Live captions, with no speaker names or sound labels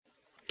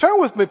Turn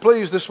with me,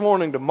 please, this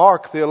morning to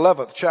Mark, the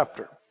 11th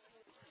chapter.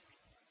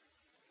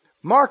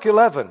 Mark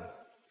 11.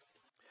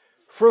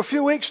 For a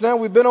few weeks now,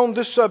 we've been on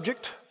this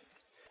subject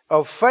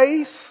of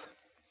faith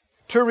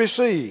to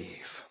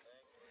receive.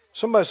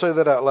 Somebody say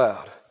that out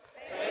loud.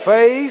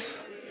 Faith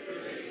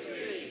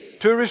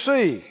to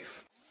receive.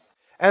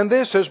 And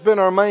this has been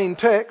our main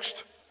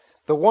text,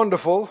 the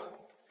wonderful,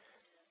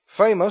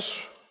 famous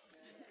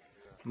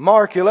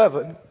Mark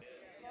 11.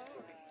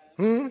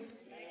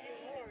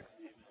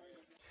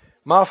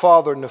 My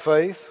father in the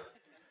faith,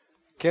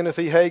 Kenneth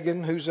E.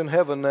 Hagin, who's in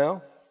heaven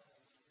now,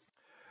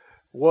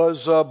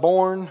 was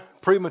born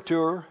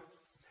premature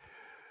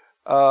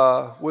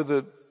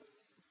with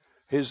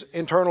his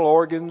internal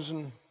organs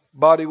and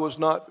body was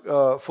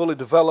not fully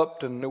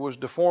developed, and there was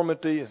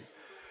deformity and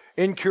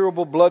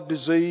incurable blood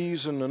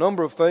disease and a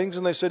number of things,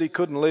 and they said he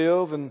couldn't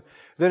live, and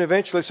then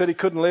eventually said he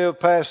couldn't live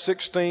past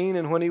 16,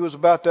 and when he was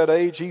about that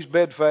age, he's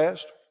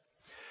bedfast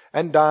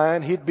and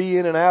dying. He'd be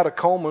in and out of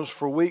comas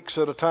for weeks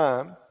at a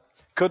time,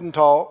 couldn't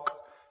talk,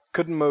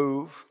 couldn't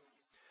move,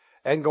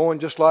 and going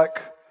just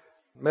like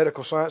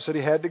medical science said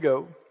he had to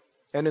go,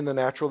 and in the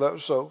natural that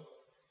was so.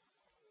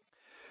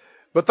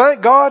 But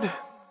thank God,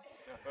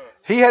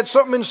 he had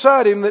something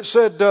inside him that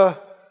said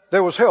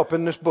there was help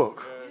in this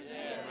book.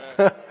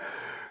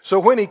 So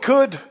when he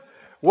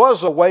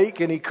was awake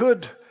and he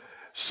could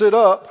sit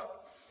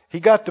up, he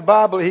got the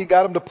Bible, he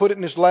got him to put it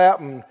in his lap,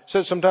 and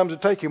said sometimes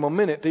it'd take him a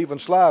minute to even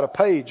slide a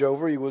page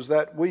over. He was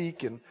that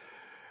weak.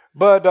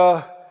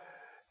 But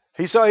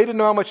he saw he didn't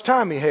know how much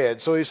time he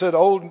had. So he said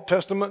Old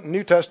Testament and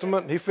New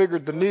Testament. And he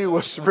figured the new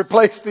was to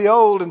replace the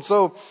old. And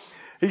so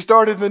he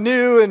started the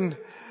new and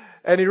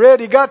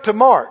he got to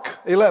Mark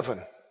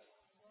 11.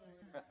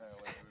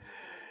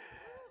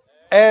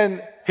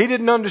 And he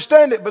didn't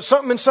understand it, but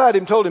something inside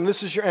him told him,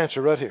 this is your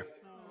answer right here.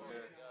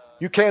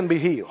 You can be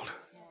healed.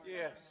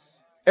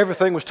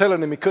 Everything was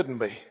telling him he couldn't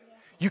be.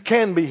 You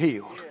can be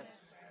healed.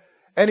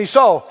 And he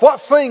saw,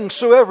 what things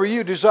soever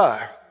you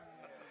desire,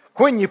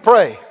 when you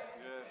pray,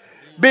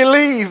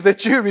 believe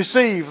that you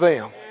receive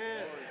them,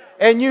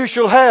 and you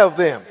shall have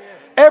them.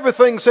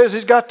 Everything says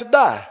he's got to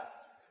die.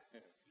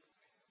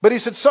 But he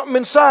said something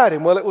inside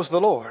him, well, it was the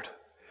Lord,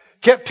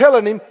 kept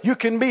telling him, you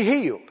can be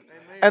healed.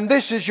 And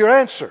this is your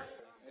answer.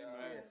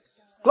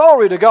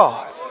 Glory to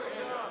God.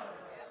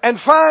 And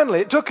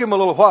finally, it took him a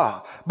little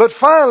while, but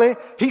finally,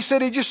 he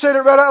just said it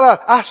right out loud.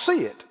 I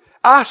see it.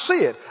 I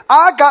see it.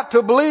 I got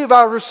to believe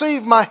I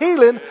received my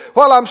healing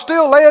while I'm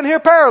still laying here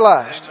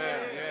paralyzed.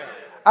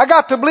 I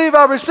got to believe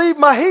I received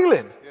my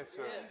healing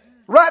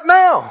right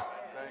now.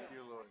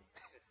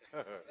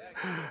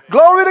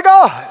 Glory to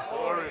God.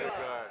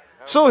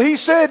 So he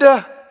said,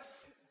 I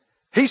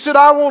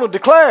want to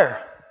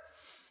declare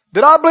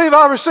that I believe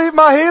I received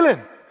my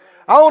healing.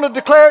 I want to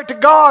declare it to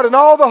God and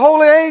all the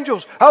holy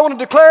angels. I want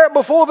to declare it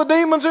before the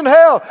demons in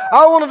hell.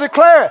 I want to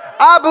declare it.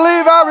 I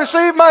believe I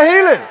received my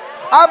healing.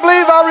 I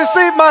believe I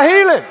received my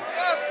healing.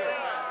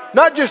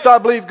 Not just I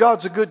believe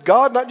God's a good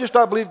God. Not just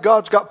I believe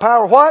God's got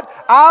power. What?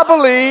 I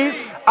believe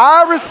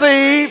I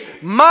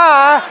received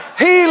my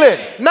healing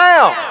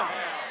now.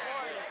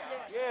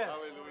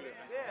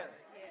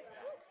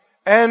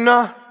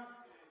 And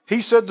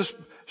he said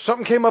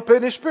something came up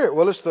in his spirit.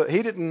 Well,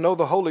 he didn't know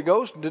the Holy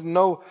Ghost, didn't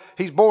know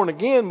he's born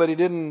again, but he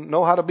didn't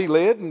know how to be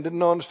led and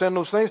didn't understand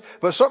those things.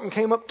 But something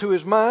came up to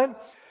his mind.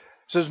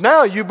 Says,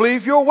 now you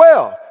believe you're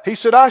well. He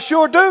said, I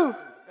sure do.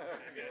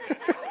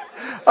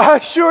 I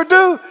sure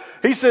do.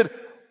 He said,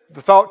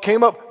 the thought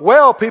came up,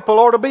 well, people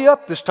ought to be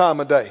up this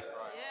time of day.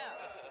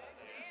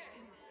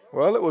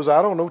 Well, it was,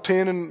 9 or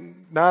 10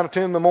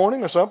 in the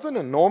morning or something,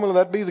 and normally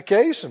that'd be the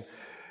case.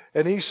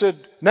 And he said,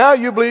 now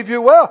you believe you're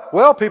well.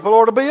 Well, people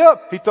ought to be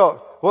up. He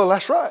thought, well,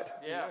 that's right.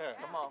 Yeah,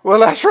 come on. Well,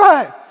 that's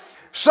right.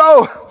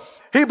 So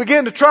he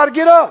began to try to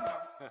get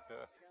up.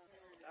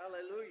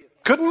 Hallelujah.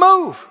 Couldn't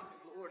move.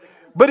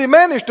 But he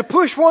managed to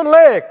push one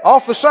leg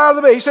off the side of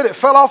the bed. He said it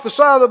fell off the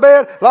side of the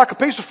bed like a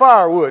piece of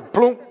firewood.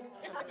 Plunk.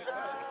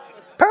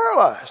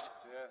 Paralyzed.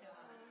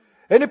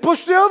 And he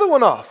pushed the other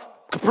one off.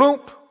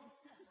 Plump.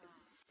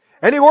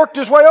 And he worked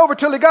his way over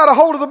till he got a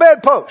hold of the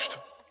bedpost.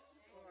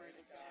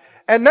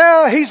 And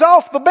now he's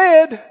off the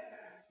bed,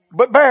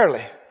 but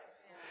barely.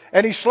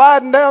 And he's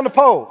sliding down the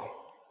pole.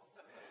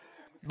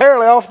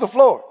 Barely off the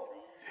floor.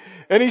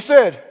 And he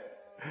said,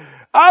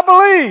 I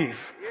believe.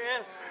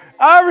 Yes.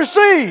 I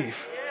receive.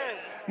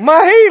 Yes.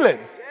 My healing.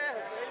 Yes.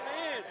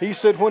 Amen. He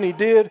said when he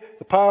did,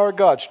 the power of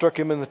God struck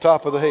him in the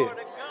top of the head.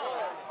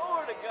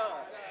 Glory to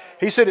God.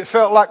 He said it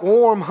felt like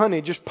warm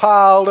honey just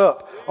piled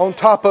up on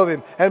top of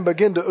him and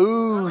began to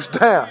ooze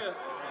down.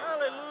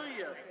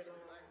 Hallelujah.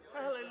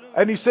 Hallelujah.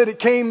 And he said it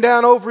came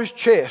down over his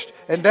chest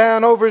and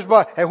down over his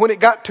body. And when it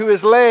got to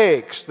his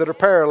legs that are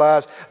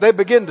paralyzed, they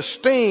begin to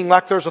sting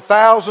like there's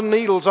 1,000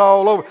 needles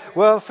all over.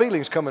 Well,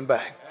 feeling's coming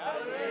back.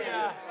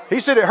 Hallelujah. He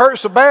said it hurt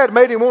so bad,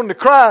 made him want to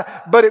cry,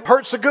 but it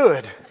hurt so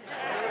good. Glory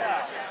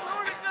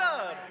to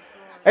God.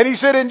 And he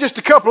said in just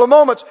a couple of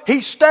moments,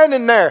 he's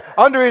standing there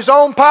under his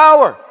own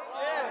power.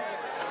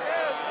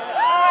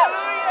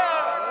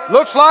 Hallelujah.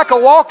 Looks like a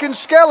walking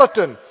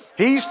skeleton.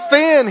 He's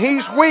thin,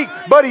 he's weak,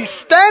 but he's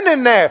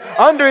standing there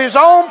under his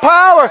own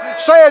power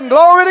saying,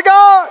 glory to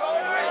God.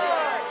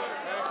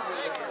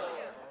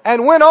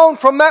 And went on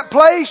from that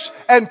place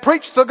and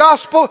preached the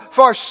gospel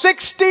for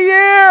 60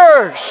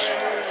 years.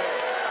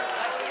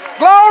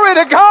 Glory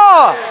to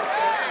God.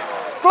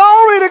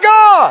 Glory to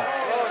God.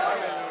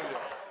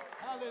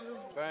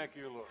 Thank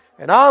you, Lord.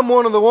 And I'm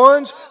one of the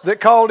ones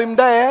that called him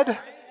Dad.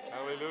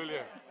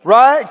 Hallelujah.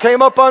 Right?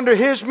 Came up under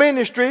his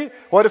ministry.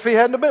 What if he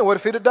hadn't have been? What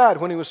if he'd have died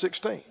when he was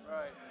 16?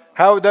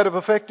 How would that have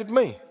affected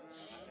me?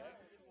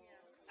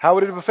 How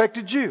would it have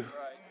affected you?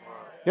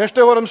 You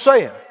understand what I'm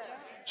saying?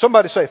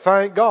 Somebody say,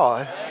 thank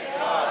God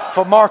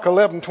for Mark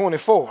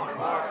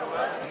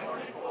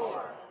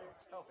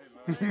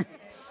 11:24.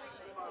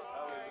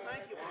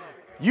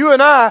 You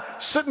and I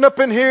sitting up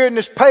in here in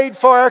this paid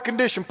for air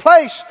conditioned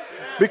place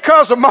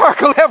because of Mark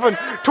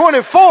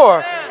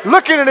 11:24,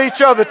 looking at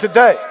each other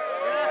today.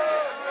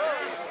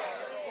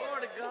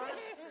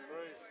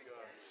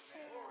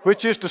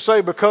 Which is to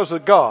say, because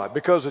of God,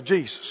 because of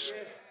Jesus.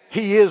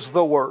 He is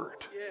the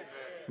Word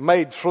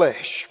made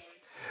flesh.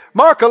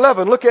 Mark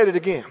 11, look at it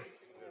again.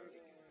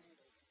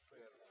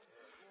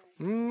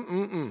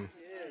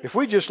 If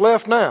we just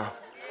left now,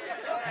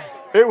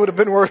 it would have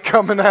been worth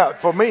coming out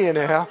for me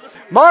anyhow.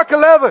 Mark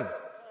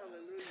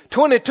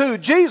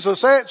 11:22,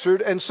 Jesus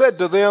answered and said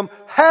to them,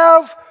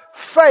 have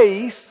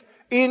faith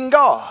in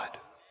God.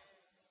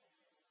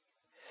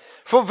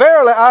 For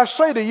verily I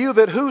say to you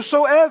that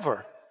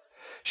whosoever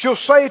shall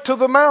say to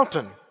the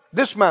mountain,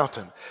 this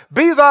mountain,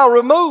 be thou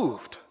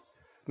removed.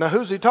 Now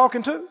who's he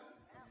talking to?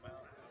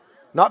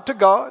 Not to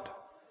God,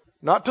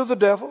 not to the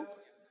devil,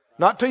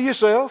 not to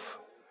yourself.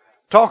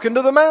 Talking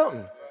to the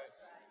mountain.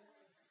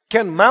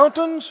 Can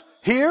mountains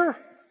hear?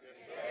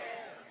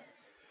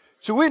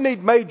 So we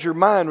need major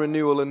mind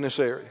renewal in this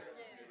area.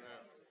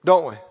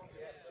 Don't we?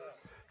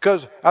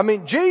 Because,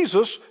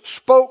 Jesus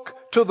spoke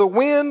to the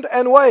wind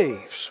and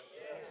waves.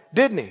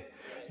 Didn't he?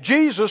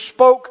 Jesus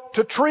spoke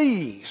to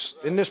trees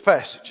in this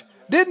passage.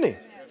 Didn't he?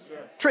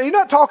 He's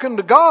not talking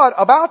to God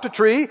about the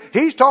tree.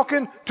 He's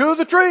talking to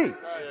the tree.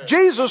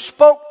 Jesus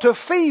spoke to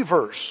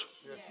fevers.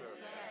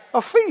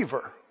 A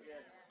fever.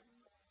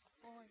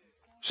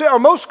 See, are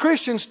most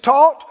Christians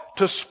taught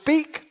to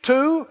speak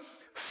to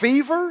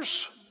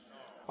fevers?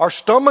 Or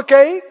stomach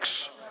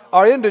aches?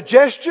 Or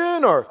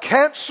indigestion? Or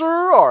cancer?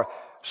 Or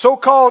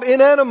so-called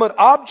inanimate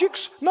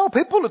objects? No,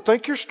 people would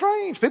think you're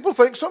strange. People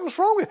think something's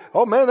wrong with you.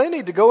 Oh man, they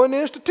need to go in the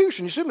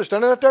institution. You see them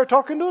standing out there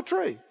talking to a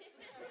tree.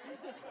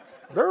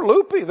 They're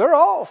loopy. They're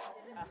off.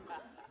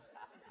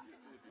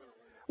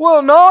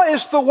 Well, no,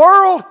 it's the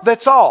world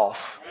that's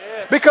off.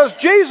 Because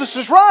Jesus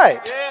is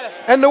right.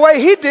 And the way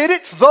He did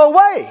it's the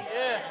way.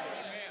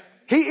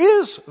 He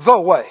is the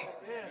way.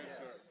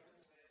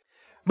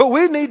 But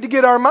we need to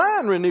get our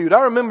mind renewed.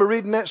 I remember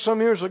reading that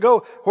some years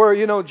ago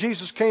where,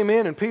 Jesus came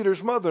in and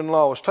Peter's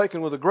mother-in-law was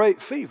taken with a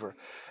great fever.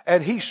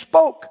 And He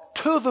spoke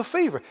to the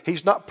fever.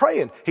 He's not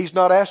praying. He's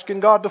not asking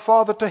God the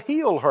Father to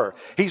heal her.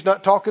 He's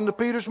not talking to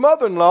Peter's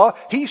mother-in-law.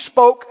 He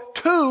spoke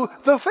to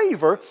the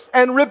fever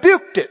and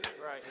rebuked it.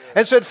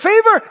 And said,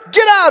 fever,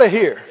 get out of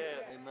here.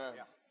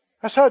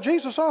 That's how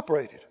Jesus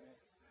operated.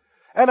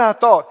 And I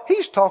thought,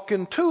 He's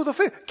talking to the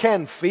fever.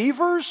 Can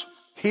fevers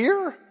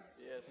hear?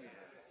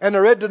 And I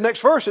read the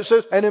next verse. It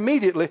says, and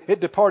immediately it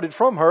departed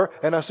from her.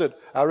 And I said,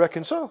 I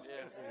reckon so.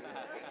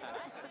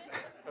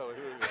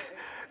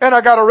 And I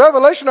got a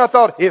revelation. I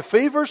thought, if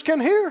fevers can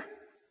hear,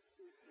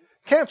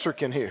 cancer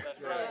can hear.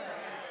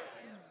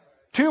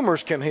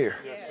 Tumors can hear.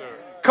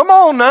 Come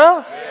on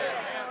now.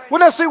 Well,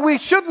 now see, we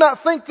should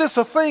not think this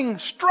a thing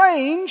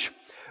strange,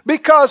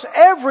 because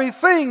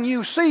everything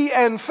you see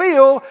and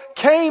feel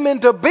came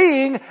into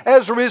being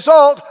as a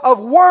result of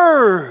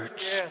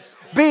words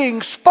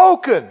being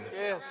spoken.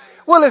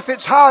 Well, if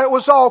it's how it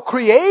was all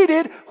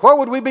created, why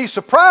would we be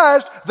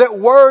surprised that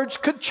words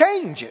could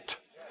change it?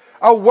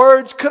 Or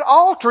words could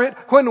alter it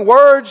when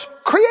words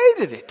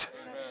created it?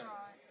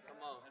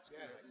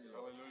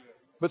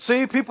 But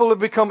see, people have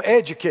become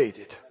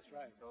educated.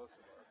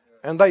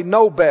 And they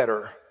know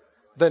better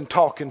than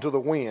talking to the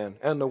wind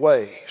and the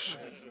waves.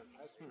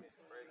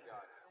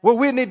 Well,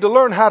 we need to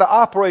learn how to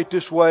operate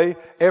this way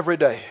every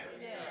day.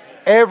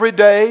 Every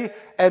day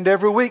and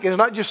every week. And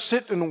not just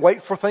sit and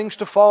wait for things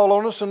to fall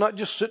on us, and not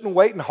just sit and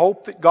wait and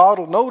hope that God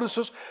will notice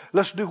us.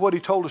 Let's do what He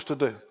told us to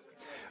do.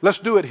 Let's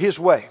do it His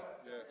way.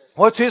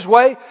 What's His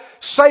way?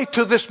 Say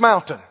to this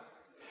mountain,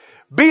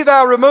 be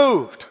thou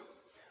removed.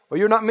 Well,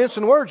 you're not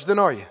mincing words then,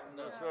 are you?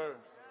 No, sir.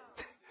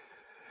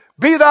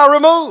 Be thou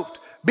removed.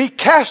 Be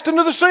cast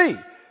into the sea.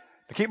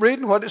 Now keep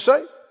reading. What did it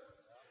say?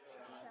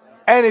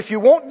 And if you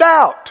won't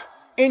doubt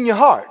in your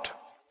heart,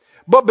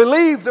 but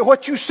believe that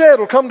what you said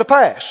will come to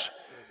pass,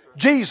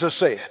 Jesus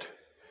said,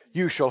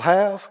 you shall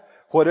have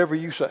whatever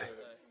you say.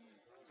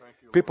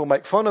 People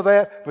make fun of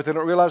that, but they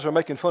don't realize they're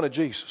making fun of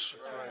Jesus.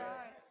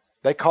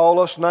 They call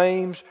us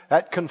names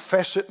that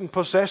confess it and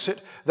possess it,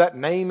 that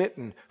name it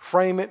and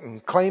frame it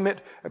and claim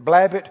it,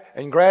 blab it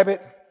and grab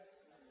it.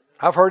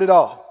 I've heard it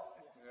all.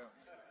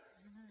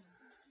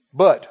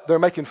 But they're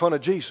making fun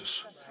of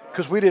Jesus.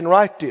 Because we didn't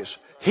write this.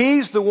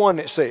 He's the one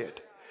that said,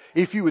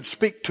 if you would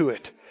speak to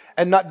it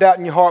and not doubt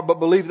in your heart, but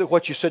believe that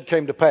what you said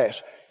came to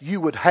pass,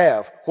 you would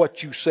have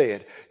what you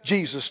said.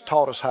 Jesus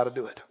taught us how to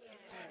do it.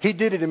 He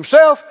did it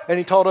himself, and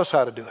he taught us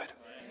how to do it.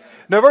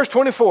 Now, verse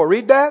 24,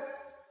 read that.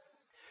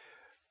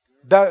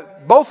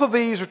 Both of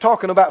these are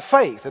talking about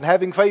faith and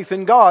having faith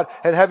in God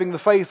and having the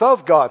faith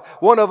of God.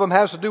 One of them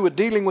has to do with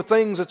dealing with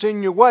things that's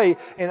in your way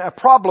and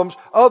problems.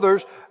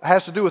 Others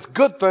has to do with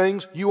good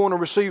things you want to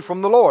receive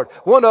from the Lord.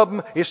 One of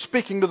them is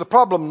speaking to the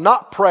problem,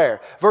 not prayer.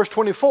 Verse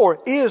 24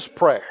 is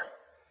prayer.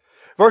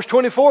 Verse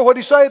 24, what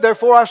did he say?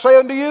 Therefore I say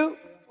unto you,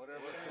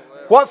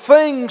 what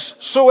things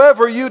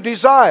soever you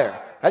desire.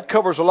 That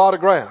covers a lot of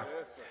ground.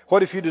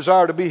 What if you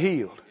desire to be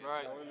healed?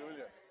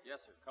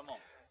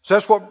 So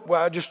that's what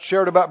I just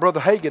shared about Brother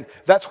Hagin.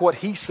 That's what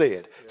he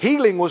said.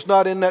 Healing was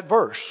not in that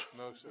verse.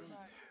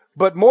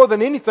 But more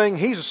than anything,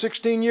 he's a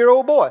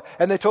 16-year-old boy.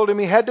 And they told him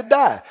he had to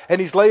die. And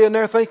he's laying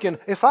there thinking,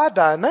 if I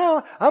die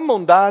now, I'm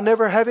going to die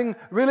never having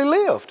really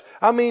lived.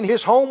 I mean,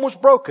 his home was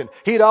broken.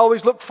 He'd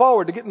always looked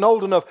forward to getting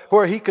old enough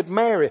where he could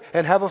marry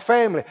and have a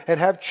family and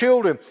have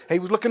children. He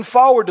was looking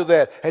forward to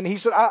that. And he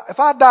said, if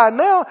I die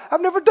now,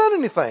 I've never done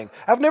anything.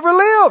 I've never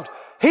lived.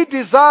 He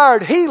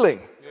desired healing.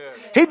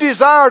 He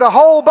desired a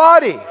whole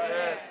body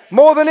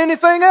more than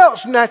anything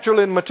else,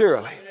 naturally and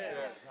materially.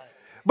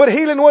 But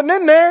healing wasn't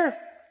in there,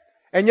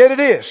 and yet it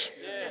is.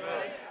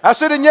 I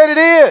said, and yet it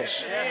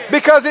is.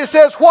 Because it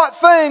says,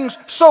 what things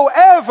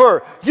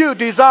soever you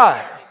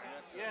desire.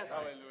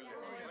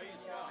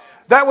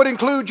 That would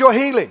include your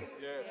healing.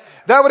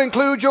 That would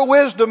include your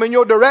wisdom and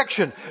your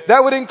direction.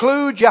 That would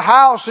include your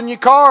house and your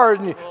car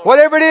and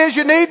whatever it is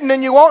you need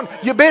and you want,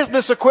 your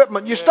business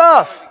equipment, your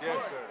stuff.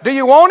 Do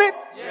you want it?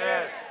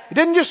 He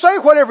didn't just say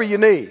whatever you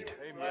need.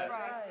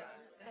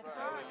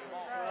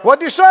 What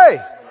do you say?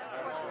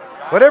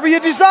 Whatever you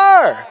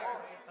desire.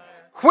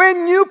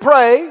 When you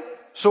pray,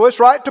 so it's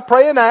right to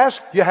pray and ask.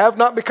 You have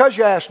not because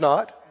you ask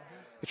not.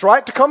 It's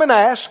right to come and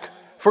ask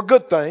for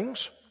good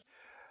things.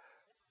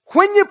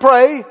 When you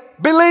pray,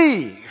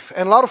 believe.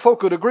 And a lot of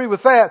folk would agree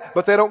with that,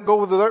 but they don't go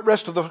with the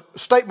rest of the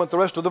statement, the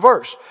rest of the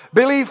verse.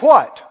 Believe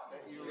what?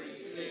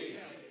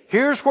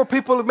 Here's where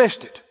people have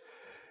missed it.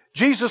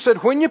 Jesus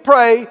said, when you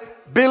pray,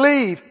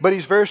 believe, but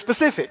he's very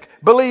specific.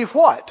 Believe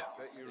what?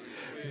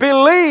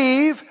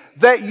 Believe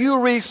that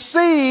you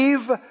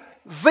receive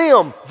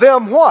them.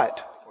 Them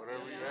what?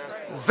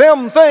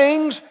 Them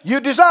things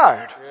you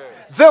desired.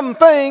 Them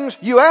things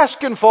you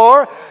asking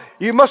for.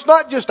 You must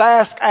not just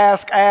ask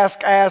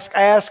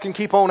and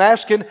keep on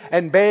asking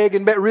and beg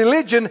and beg.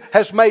 Religion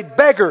has made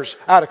beggars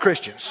out of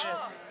Christians.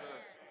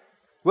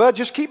 Well,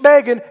 just keep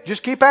begging,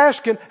 just keep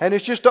asking, and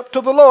it's just up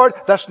to the Lord.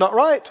 That's not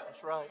right.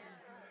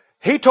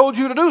 He told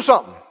you to do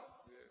something.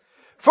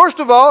 First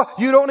of all,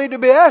 you don't need to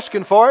be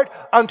asking for it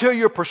until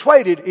you're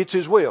persuaded it's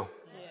His will.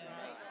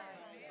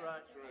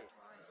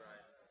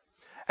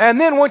 And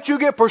then once you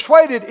get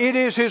persuaded it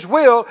is His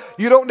will,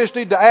 you don't just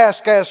need to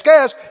ask.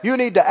 You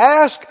need to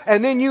ask,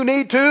 and then you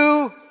need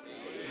to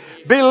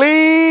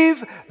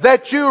believe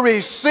that you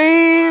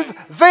receive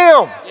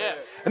them.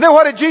 And then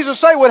what did Jesus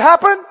say would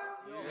happen?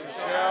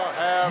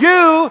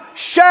 You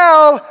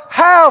shall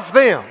have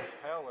them.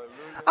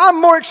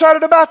 I'm more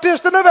excited about this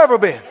than I've ever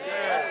been.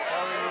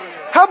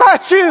 How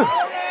about you?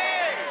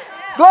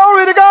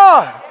 Glory to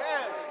God.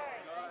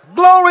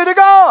 Glory to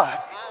God.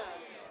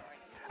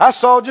 I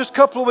saw just a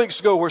couple of weeks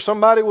ago where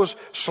somebody was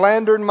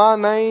slandering my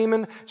name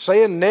and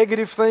saying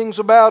negative things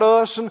about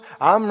us and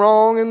I'm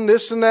wrong and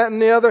this and that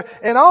and the other.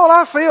 And all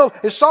I feel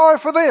is sorry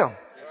for them.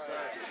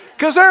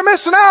 Because they're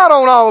missing out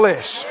on all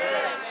this.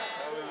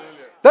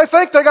 They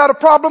think they got a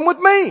problem with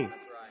me.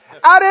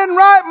 I didn't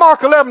write Mark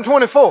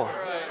 11:24.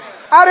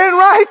 I didn't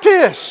write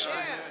this.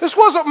 This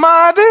wasn't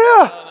my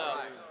idea.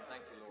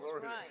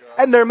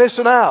 And they're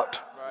missing out.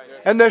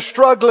 And they're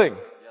struggling.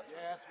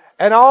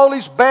 And all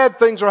these bad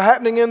things are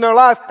happening in their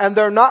life and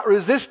they're not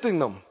resisting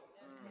them.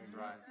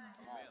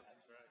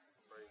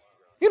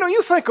 You know,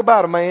 you think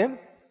about a man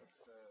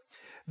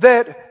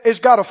that has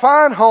got a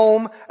fine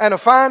home and a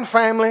fine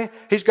family.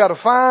 He's got a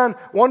fine,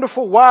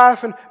 wonderful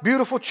wife and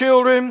beautiful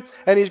children.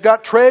 And he's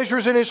got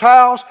treasures in his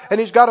house. And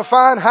he's got a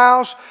fine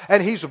house.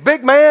 And he's a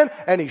big man.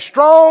 And he's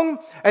strong.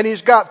 And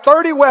he's got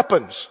 30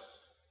 weapons.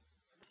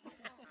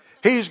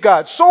 He's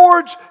got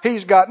swords.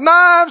 He's got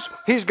knives.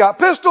 He's got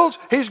pistols.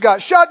 He's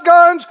got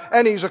shotguns.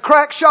 And he's a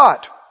crack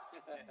shot.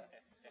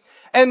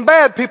 And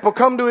bad people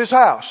come to his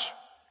house.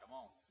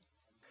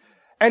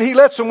 And he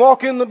lets them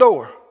walk in the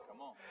door.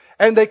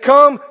 And they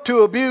come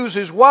to abuse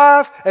his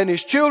wife and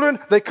his children.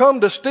 They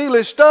come to steal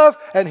his stuff.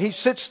 And he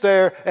sits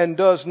there and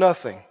does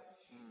nothing.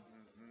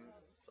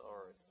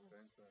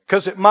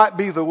 Because it might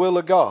be the will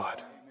of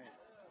God.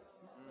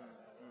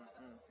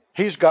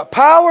 He's got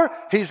power.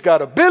 He's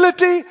got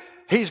ability.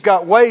 He's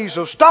got ways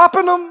of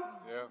stopping them.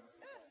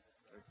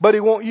 But he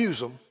won't use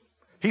them.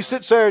 He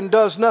sits there and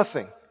does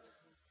nothing.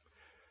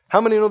 How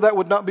many know that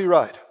would not be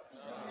right?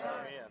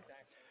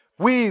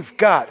 We've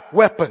got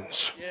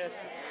weapons.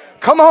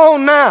 Come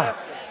on now.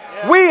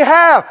 We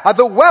have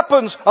the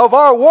weapons of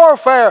our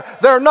warfare.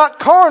 They're not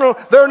carnal,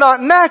 they're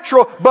not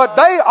natural, but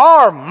they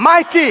are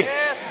mighty.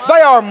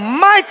 They are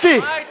mighty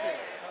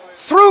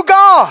through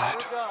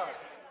God.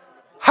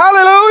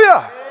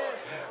 Hallelujah.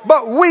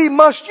 But we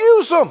must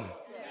use them.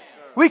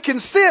 We can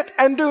sit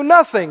and do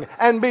nothing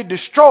and be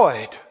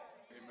destroyed.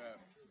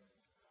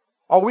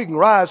 Or we can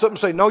rise up and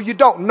say, no, you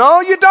don't.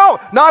 No, you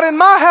don't. Not in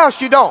my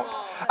house, you don't.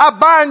 I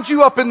bind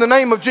you up in the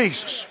name of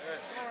Jesus.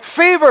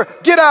 Fever,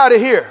 get out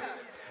of here.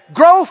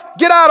 Growth,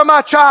 get out of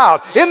my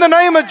child. In the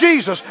name of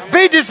Jesus.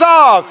 Be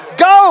dissolved.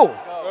 Go.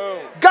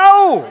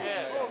 Go.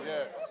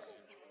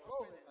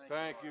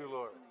 Thank you,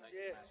 Lord.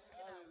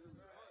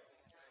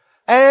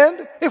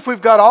 And if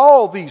we've got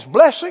all these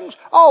blessings,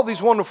 all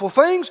these wonderful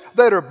things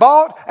that are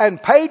bought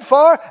and paid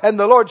for, and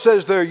the Lord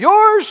says they're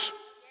yours,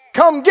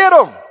 come get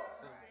them.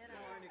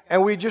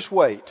 And we just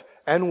wait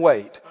and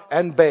wait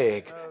and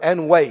beg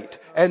and wait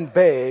and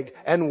beg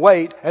and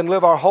wait and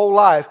live our whole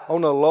life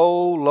on a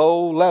low,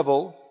 low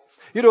level.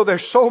 You know,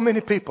 there's so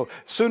many people,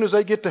 as soon as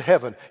they get to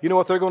heaven, you know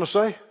what they're going to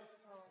say?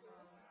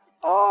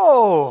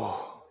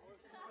 Oh,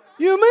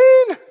 you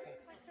mean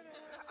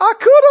I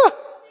could have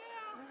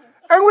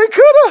and we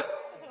could have?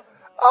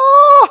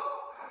 Oh.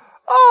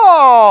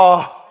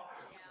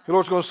 The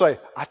Lord's going to say,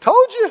 I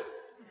told you.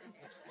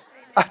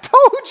 I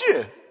told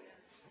you.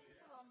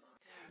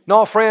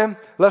 No, friend,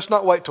 let's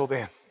not wait till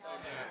then.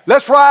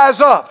 Let's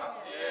rise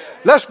up.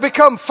 Let's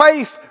become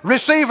faith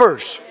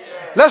receivers.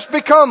 Let's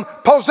become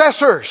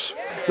possessors.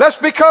 Let's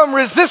become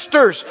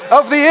resistors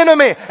of the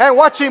enemy and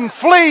watch him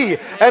flee.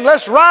 And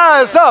let's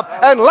rise up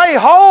and lay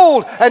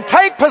hold and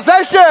take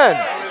possession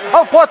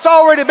of what's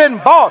already been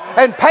bought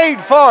and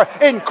paid for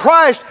in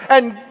Christ,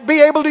 and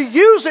be able to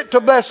use it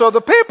to bless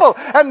other people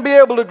and be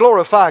able to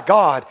glorify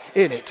God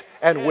in it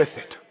and with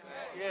it.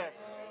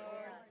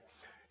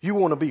 You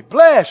want to be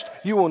blessed.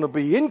 You want to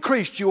be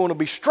increased. You want to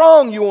be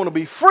strong. You want to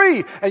be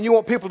free. And you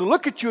want people to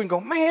look at you and go,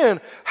 man,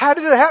 how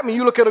did it happen?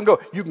 You look at them and go,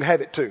 you can have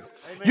it too.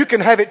 Amen. You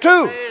can have it too.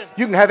 Amen.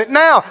 You can have it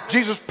now.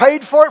 Jesus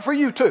paid for it for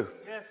you too.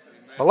 Yes.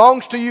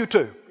 Belongs to you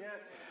too. Yes.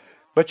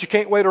 But you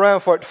can't wait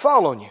around for it to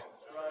fall on you.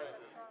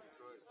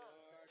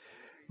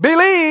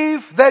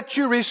 Believe that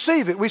you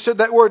receive it. We said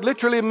that word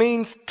literally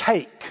means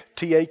take.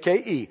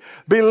 T-A-K-E.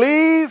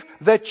 Believe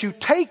that you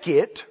take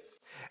it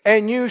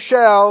and you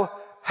shall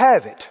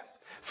have it.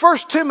 1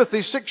 Timothy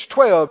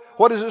 6:12,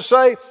 what does it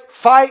say?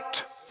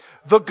 Fight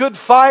the good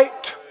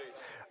fight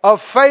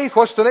of faith.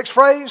 What's the next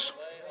phrase?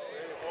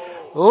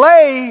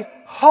 Lay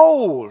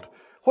hold.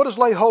 What does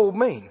lay hold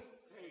mean?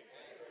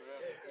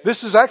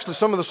 This is actually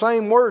some of the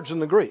same words in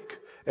the Greek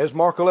as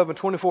Mark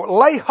 11:24.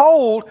 Lay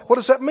hold, what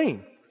does that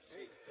mean?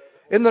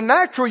 In the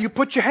natural, you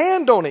put your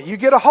hand on it. You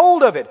get a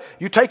hold of it.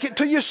 You take it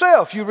to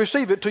yourself. You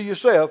receive it to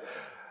yourself.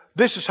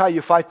 This is how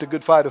you fight the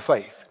good fight of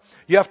faith.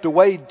 You have to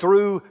wade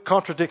through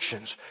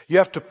contradictions. You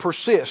have to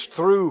persist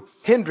through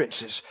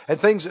hindrances and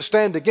things that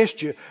stand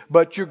against you,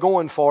 but you're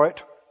going for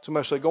it.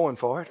 Somebody say going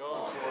for it.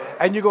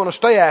 And you're going to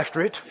stay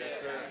after it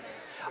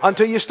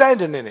until you're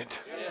standing in it,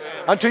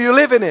 until you're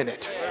living in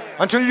it,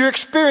 until you're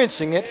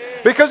experiencing it.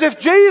 Because if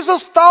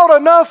Jesus thought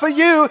enough of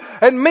you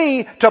and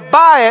me to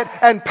buy it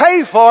and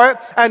pay for it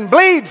and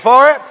bleed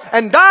for it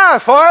and die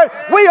for it,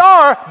 we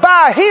are,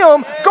 by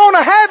Him, going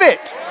to have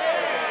it.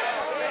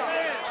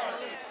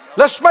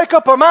 Let's make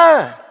up our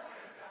mind.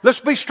 Let's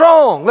be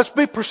strong. Let's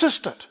be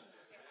persistent.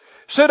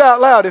 Say it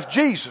out loud. If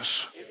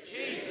Jesus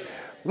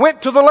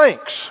went to the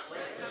lengths,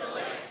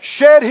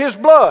 shed His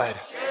blood,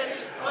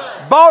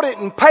 bought it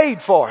and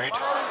paid for it,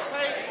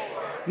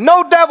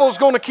 no devil's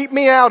going to keep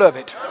me out of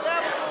it.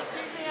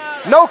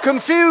 No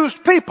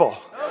confused people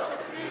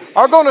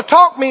are going to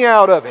talk me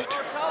out of it.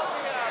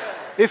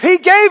 If He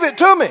gave it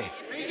to me,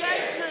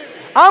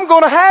 I'm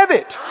going to have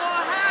it.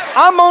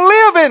 I'm going to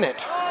live in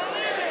it.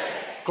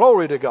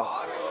 Glory to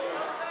God.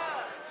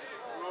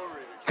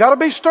 Got to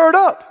be stirred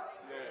up.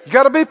 You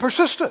got to be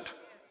persistent.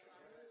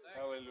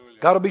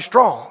 Got to be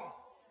strong.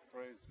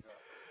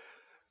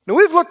 Now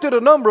we've looked at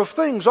a number of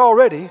things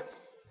already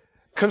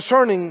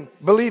concerning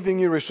believing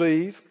you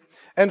receive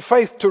and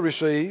faith to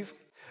receive.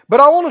 But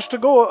I want us to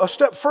go a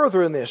step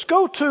further in this.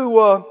 Go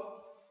to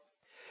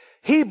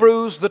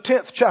Hebrews, the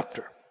 10th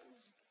chapter.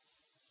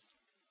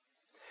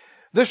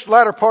 This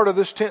latter part of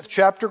this 10th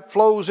chapter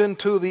flows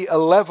into the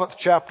 11th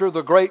chapter,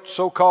 the great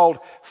so-called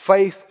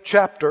faith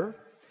chapter,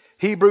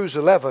 Hebrews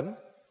 11.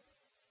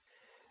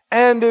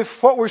 And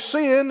if what we're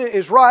seeing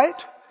is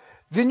right,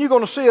 then you're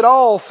going to see it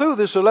all through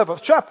this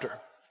 11th chapter.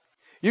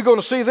 You're going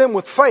to see them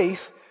with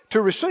faith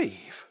to receive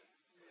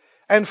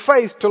and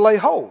faith to lay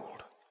hold.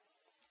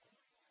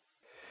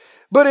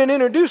 But in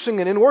introducing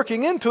it and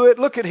working into it,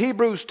 look at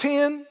Hebrews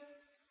 10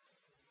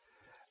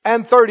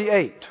 and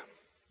 38.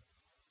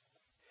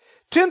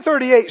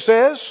 10:38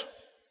 says,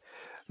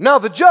 now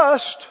the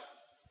just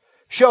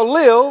shall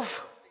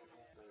live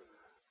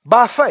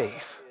by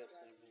faith.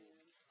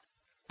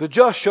 The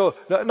just shall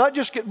not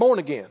just get born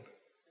again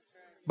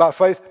by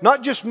faith,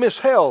 not just miss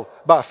hell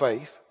by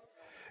faith,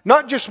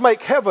 not just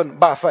make heaven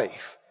by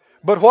faith,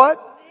 but what?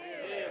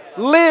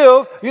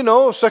 Live,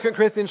 2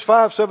 Corinthians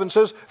 5:7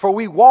 says, for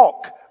we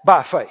walk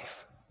by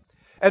faith.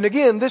 And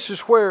again, this is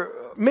where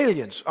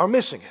millions are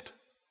missing it.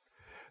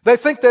 They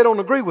think they don't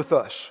agree with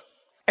us.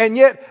 And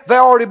yet they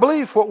already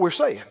believe what we're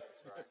saying.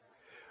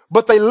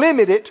 But they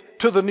limit it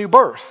to the new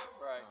birth.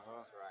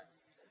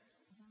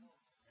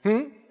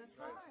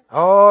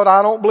 Oh,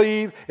 I don't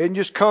believe in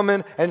just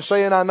coming and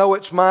saying, I know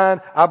it's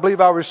mine. I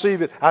believe I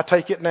receive it. I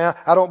take it now.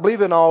 I don't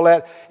believe in all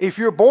that. If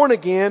you're born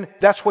again,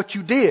 that's what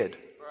you did.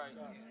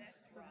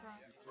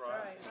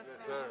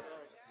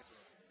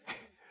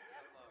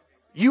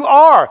 You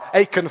are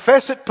a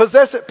confess it,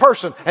 possess it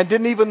person and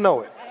didn't even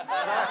know it.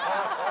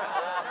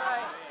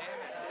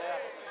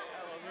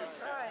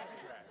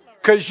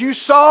 Because you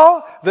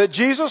saw that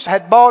Jesus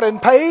had bought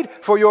and paid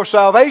for your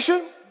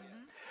salvation.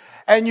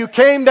 And you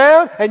came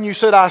down and you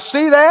said, I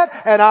see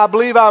that and I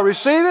believe I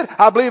receive it.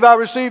 I believe I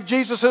receive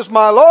Jesus as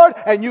my Lord.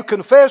 And you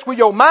confess with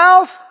your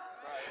mouth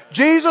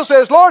Jesus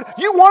as Lord.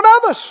 You one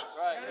of us.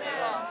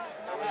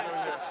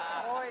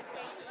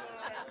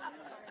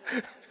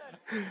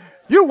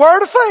 You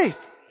word of faith.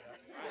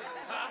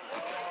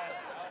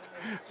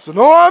 So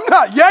no, I'm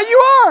not. Yeah, you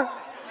are.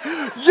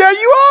 Yeah,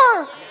 you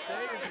are.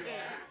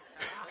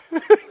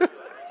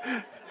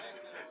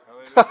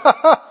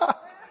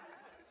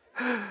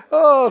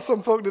 Oh,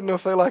 some folk didn't know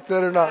if they liked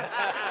that or not.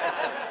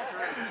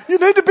 You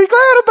need to be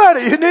glad about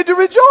it. You need to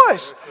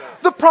rejoice.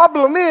 The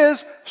problem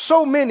is,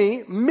 so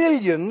many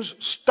millions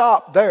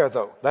stop there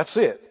though. That's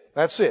it.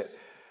 That's it.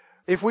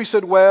 If we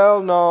said,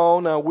 well,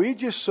 no, we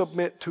just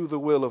submit to the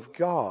will of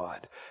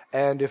God.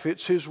 And if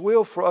it's His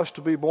will for us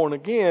to be born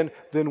again,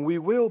 then we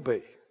will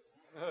be.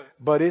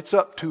 But it's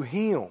up to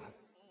Him.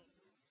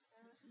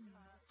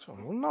 So,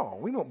 well, no,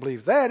 we don't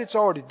believe that. It's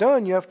already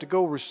done. You have to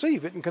go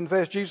receive it and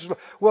confess Jesus.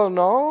 Well,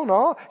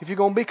 no. If you're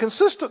going to be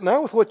consistent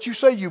now with what you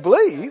say you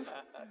believe,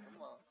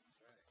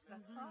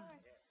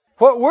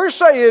 what we're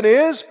saying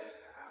is,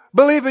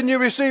 believing you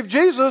receive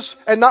Jesus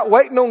and not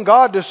waiting on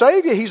God to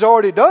save you. He's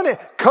already done it.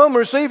 Come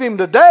receive Him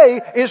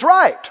today is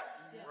right.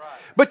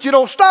 But you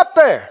don't stop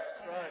there.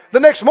 The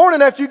next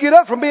morning after you get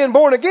up from being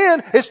born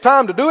again, it's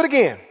time to do it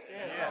again.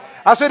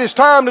 I said it's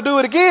time to do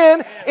it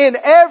again in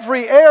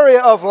every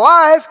area of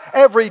life,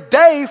 every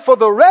day for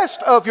the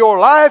rest of your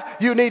life.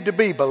 You need to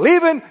be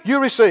believing you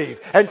receive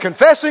and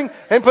confessing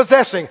and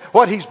possessing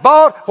what He's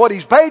bought, what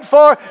He's paid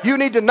for. You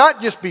need to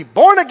not just be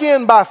born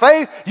again by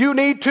faith. You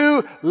need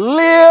to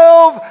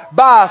live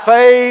by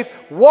faith,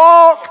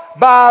 walk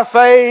by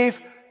faith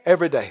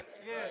every day.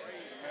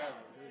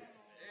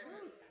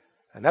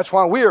 And that's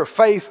why we are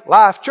Faith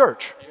Life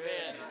Church.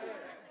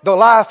 The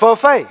life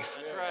of faith.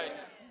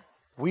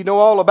 We know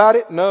all about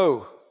it?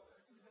 No.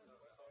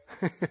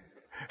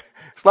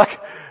 It's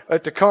like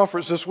at the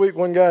conference this week,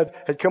 one guy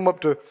had come up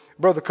to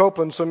Brother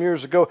Copeland some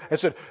years ago and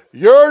said,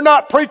 "You're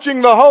not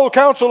preaching the whole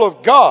counsel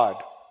of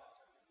God."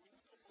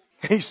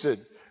 He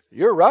said,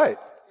 "You're right."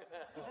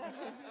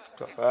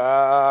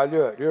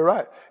 You're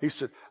right. He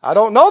said, "I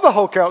don't know the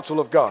whole counsel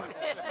of God.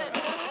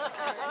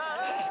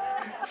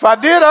 If I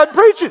did, I'd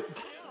preach it.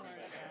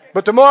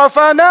 But the more I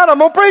find out, I'm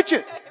going to preach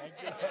it."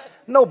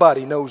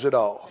 Nobody knows it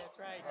all.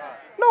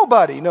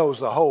 Nobody knows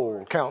the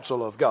whole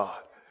counsel of God.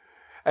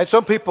 And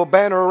some people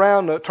banter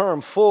around the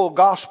term full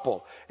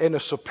gospel in a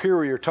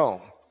superior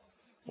tone.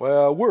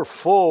 Well, we're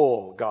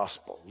full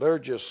gospel. They're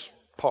just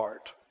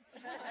part.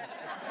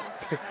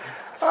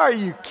 Are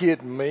you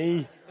kidding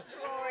me?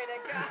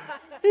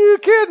 Are you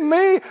kidding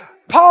me?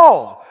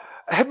 Paul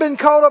had been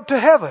called up to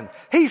heaven.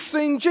 He's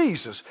seen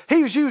Jesus.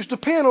 He was used to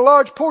pen a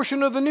large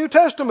portion of the New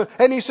Testament.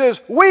 And he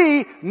says,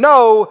 we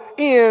know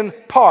in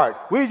part.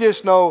 We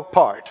just know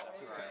part.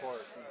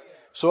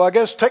 So I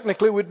guess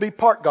technically we'd be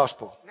part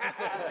gospel.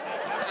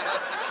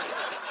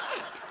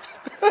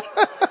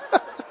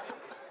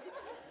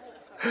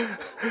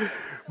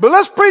 But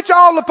let's preach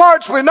all the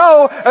parts we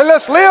know, and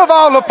let's live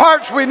all the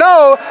parts we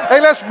know,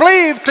 and let's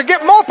believe to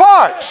get more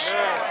parts.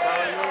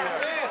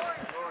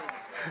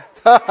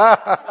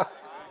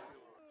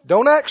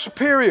 Don't act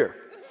superior.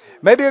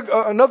 Maybe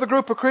another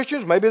group of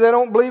Christians, maybe they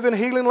don't believe in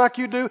healing like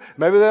you do.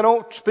 Maybe they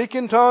don't speak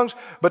in tongues,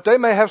 but they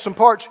may have some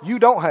parts you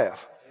don't have.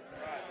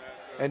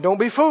 And don't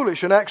be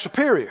foolish and act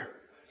superior.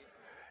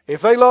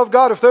 If they love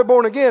God, if they're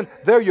born again,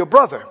 they're your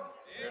brother.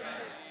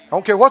 I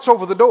don't care what's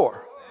over the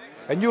door.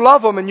 And you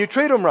love them and you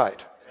treat them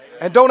right.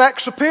 And don't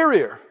act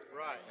superior.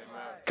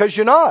 Because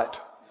you're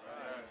not.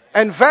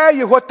 And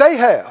value what they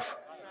have.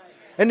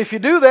 And if you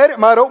do that, it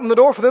might open the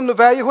door for them to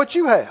value what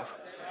you have.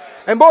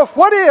 And boy,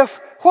 what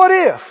if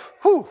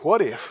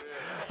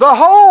the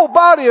whole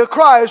body of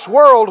Christ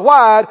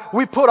worldwide,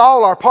 we put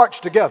all our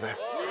parts together?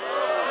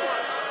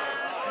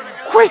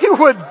 We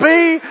would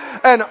be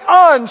an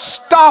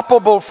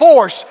unstoppable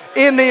force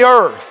in the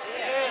earth.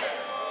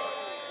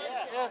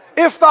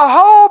 If the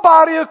whole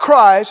body of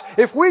Christ,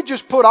 if we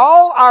just put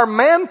all our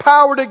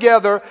manpower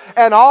together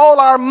and all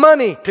our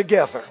money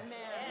together,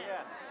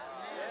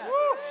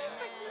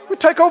 we'd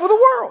take over the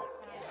world.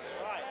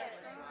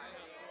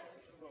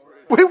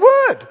 We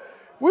would.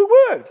 We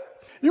would.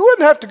 You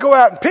wouldn't have to go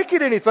out and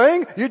picket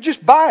anything. You'd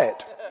just buy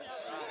it.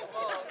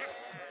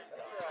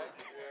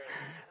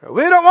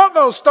 We don't want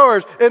those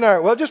stores in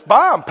there. Well, just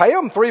buy them. Pay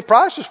them 3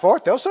 prices for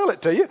it. They'll sell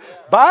it to you.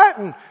 Buy it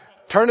and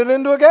turn it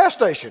into a gas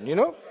station, you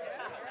know.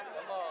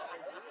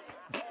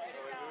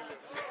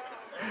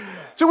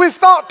 So we've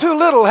thought too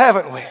little,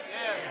 haven't we?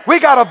 We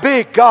got a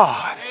big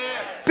God.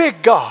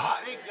 Big God.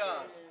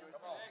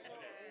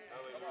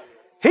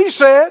 He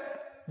said,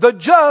 the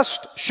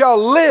just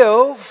shall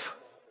live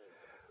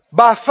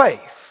by faith.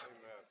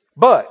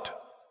 But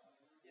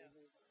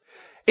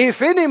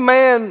if any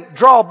man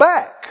draw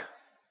back,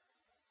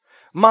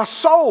 my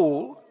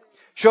soul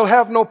shall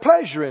have no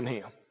pleasure in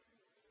him.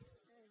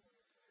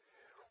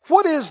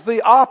 What is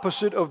the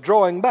opposite of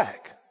drawing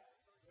back?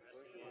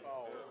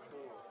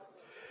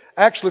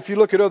 Actually, if you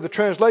look at other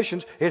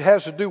translations, it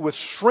has to do with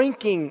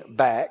shrinking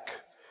back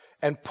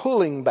and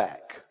pulling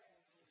back.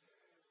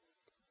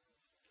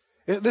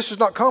 This is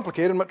not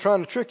complicated. I'm not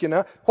trying to trick you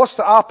now. What's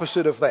the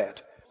opposite of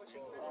that?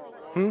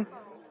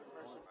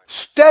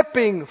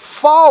 Stepping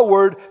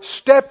forward,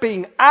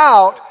 stepping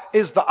out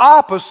is the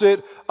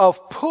opposite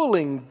of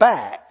pulling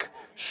back,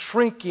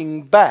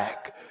 shrinking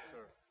back.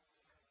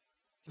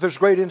 There's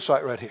great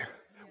insight right here.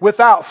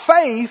 Without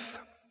faith,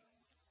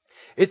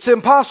 it's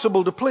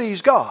impossible to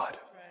please God.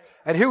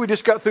 And here we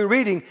just got through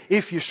reading,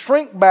 if you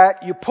shrink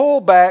back, you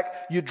pull back,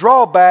 you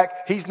draw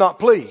back, He's not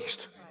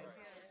pleased.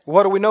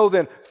 What do we know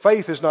then?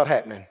 Faith is not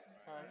happening.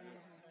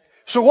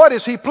 So what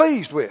is He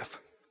pleased with?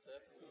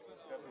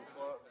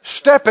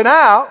 Stepping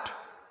out,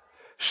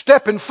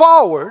 stepping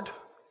forward,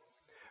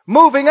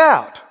 moving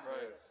out,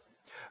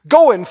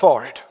 going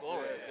for it.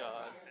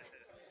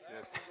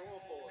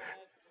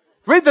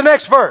 Read the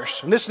next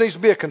verse, and this needs to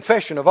be a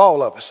confession of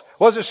all of us.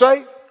 What does it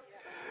say?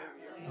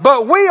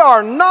 But we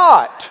are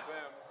not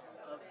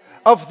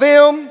of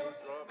them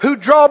who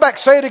draw back.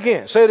 Say it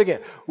again. Say it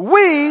again.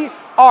 We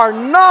are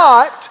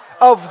not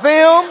of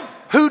them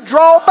who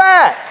draw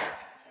back.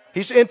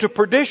 He's into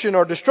perdition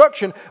or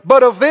destruction,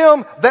 but of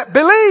them that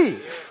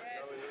believe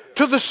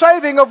to the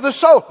saving of the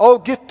soul. Oh,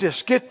 get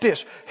this, get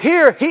this.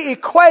 Here he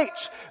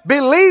equates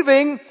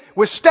believing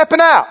with stepping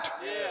out.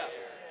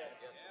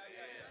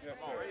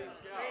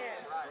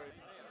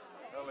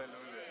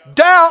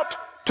 Doubt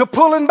to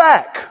pulling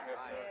back,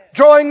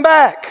 drawing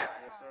back.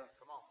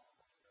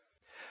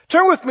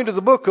 Turn with me to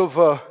the book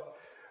of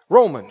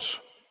Romans,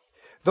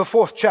 the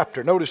 4th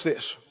chapter. Notice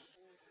this.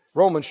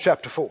 Romans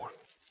chapter 4.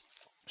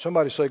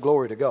 Somebody say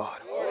glory to God.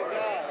 Glory to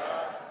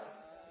God.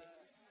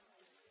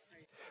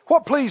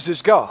 What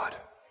pleases God?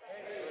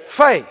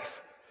 Faith.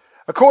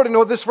 According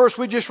to this verse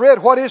we just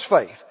read, what is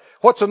faith?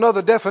 What's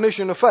another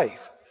definition of faith?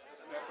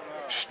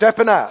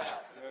 Stepping out.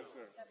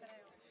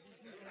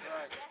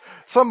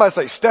 Somebody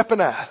say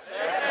stepping out.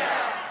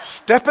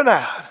 Stepping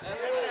out.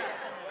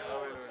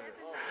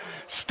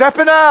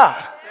 Stepping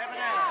out.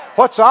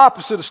 What's the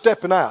opposite of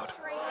stepping out?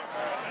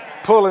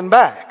 Pulling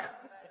back.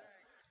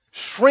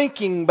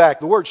 Shrinking back.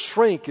 The word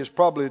shrink is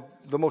probably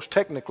the most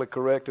technically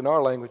correct in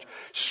our language.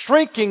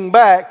 Shrinking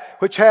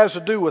back, which has to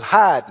do with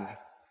hiding.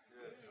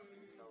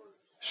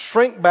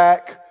 Shrink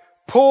back,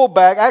 pull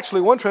back.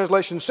 Actually, one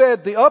translation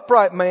said, the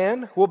upright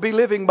man will be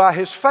living by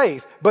his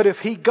faith. But if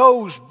he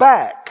goes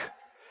back,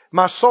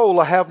 my soul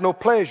will have no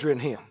pleasure in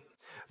him.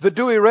 The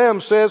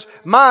Douay-Rheims says,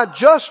 my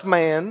just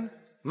man.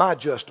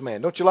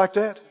 Don't you like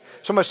that?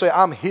 Somebody say,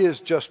 I'm his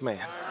just man.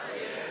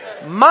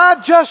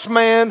 My just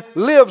man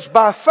lives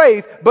by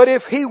faith, but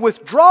if he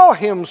withdraw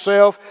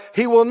himself,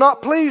 he will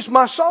not please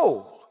my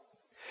soul.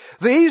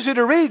 The easy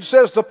to read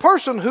says, the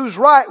person who's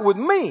right with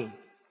me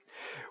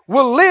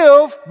will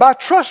live by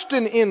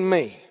trusting in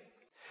me.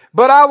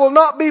 But I will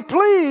not be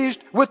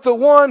pleased with the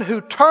one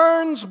who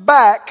turns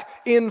back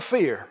in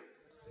fear.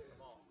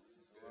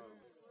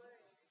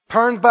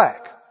 Turns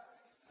back,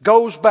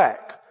 goes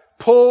back,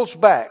 pulls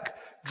back,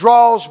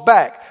 draws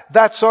back.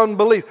 That's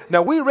unbelief.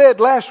 Now we read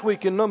last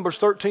week in Numbers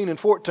 13 and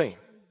 14.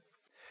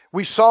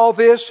 We saw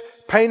this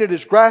painted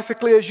as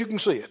graphically as you can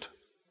see it.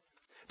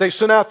 They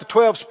sent out the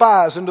 12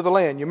 spies into the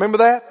land. You remember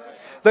that?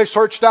 They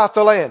searched out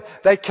the land.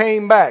 They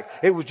came back.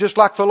 It was just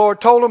like the Lord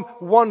told them.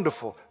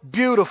 Wonderful,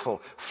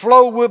 beautiful,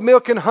 flowed with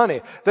milk and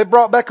honey. They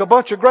brought back a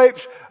bunch of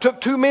grapes, took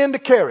 2 men to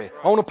carry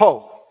on a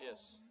pole.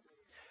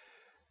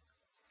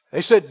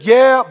 They said,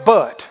 yeah,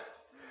 but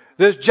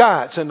there's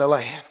giants in the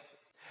land.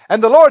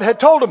 And the Lord had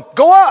told them,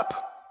 go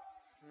up.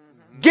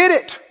 Get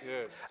it.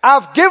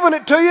 I've given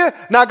it to you.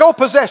 Now go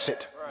possess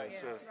it.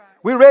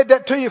 We read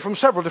that to you from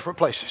several different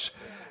places.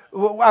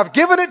 I've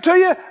given it to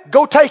you.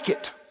 Go take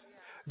it.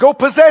 Go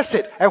possess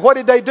it. And what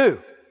did they do?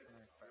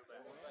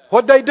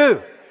 What did they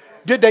do?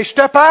 Did they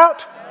step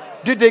out?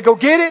 Did they go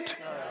get it?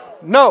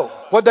 No.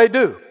 What did they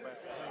do?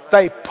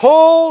 They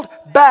pulled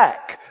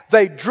back.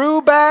 They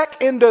drew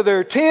back into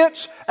their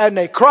tents and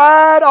they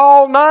cried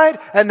all night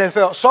and they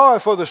felt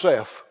sorry for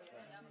themselves.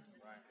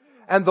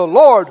 And the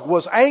Lord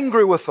was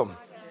angry with them.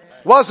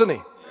 Wasn't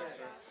He?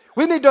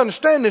 We need to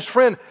understand this,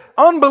 friend.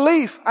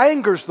 Unbelief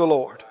angers the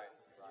Lord.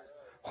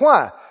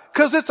 Why?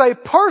 Because it's a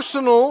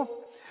personal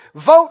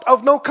vote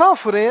of no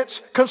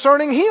confidence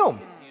concerning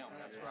Him.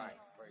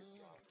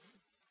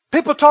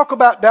 People talk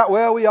about doubt.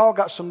 Well, we all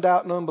got some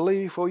doubt and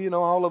unbelief. Well,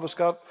 all of us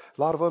got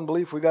a lot of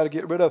unbelief we got to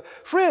get rid of.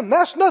 Friend,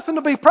 that's nothing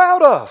to be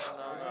proud of.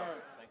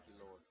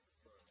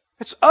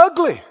 It's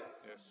ugly.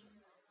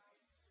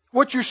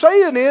 What you're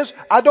saying is,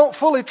 I don't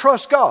fully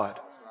trust God.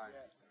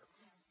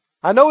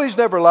 I know He's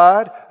never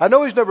lied. I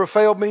know He's never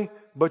failed me.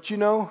 But He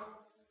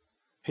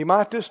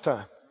might this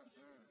time.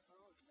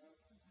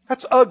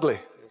 That's ugly.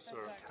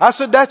 I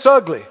said that's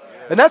ugly.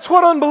 And that's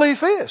what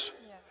unbelief is.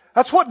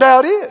 That's what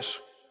doubt is.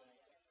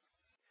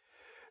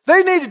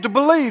 They needed to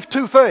believe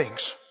two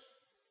things.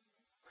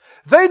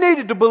 They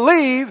needed to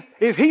believe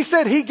if He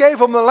said He gave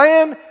them the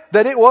land,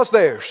 that it was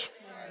theirs.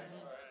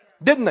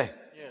 Didn't they?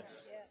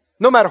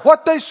 No matter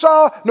what they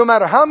saw, no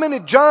matter how many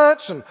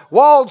giants and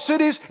walled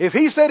cities, if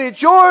He said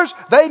it's yours,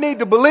 they need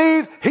to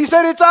believe He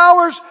said it's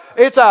ours,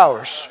 it's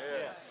ours.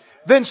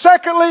 Then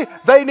secondly,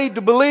 they need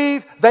to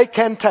believe they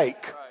can take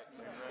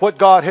what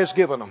God has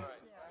given them.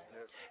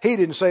 He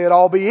didn't say it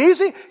all be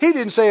easy. He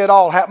didn't say it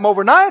all happen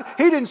overnight.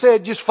 He didn't say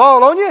it just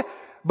fall on you.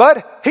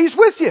 But He's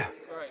with you.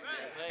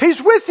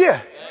 He's with you.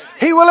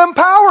 He will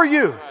empower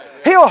you.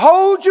 He'll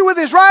hold you with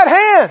His right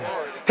hand.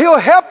 He'll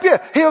help you.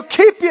 He'll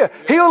keep you.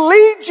 He'll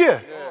lead you.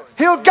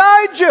 He'll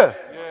guide you.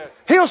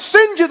 He'll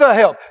send you the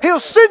help. He'll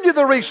send you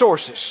the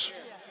resources.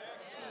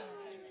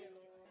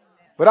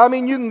 But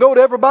you can go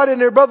to everybody in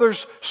their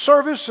brother's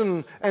service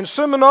and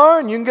seminar,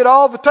 and you can get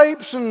all the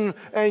tapes, and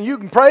you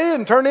can pray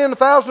and turn in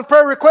 1,000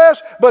 prayer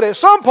requests. But at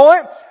some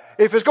point,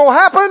 if it's going to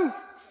happen,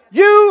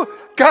 you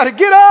got to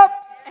get up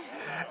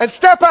and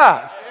step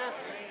out.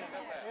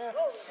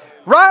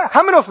 Right?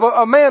 How many of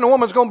a man and a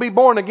woman's going to be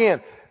born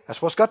again?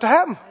 That's what's got to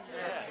happen.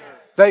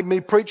 They can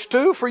be preached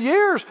to for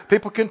years.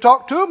 People can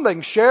talk to them. They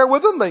can share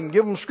with them. They can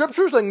give them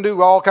scriptures. They can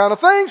do all kind of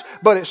things.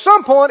 But at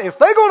some point, if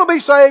they're going to be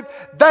saved,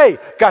 they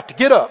got to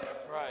get up.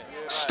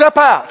 Step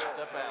out.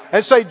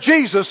 And say,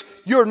 Jesus,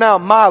 you're now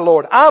my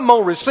Lord. I'm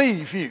going to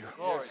receive you.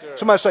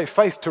 Somebody say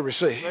faith to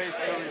receive.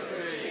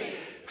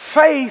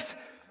 Faith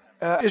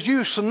is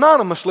used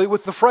synonymously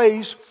with the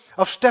phrase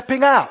of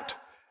stepping out,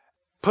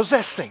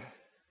 possessing,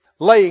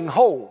 laying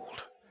hold.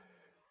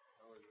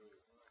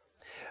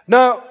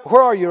 Now,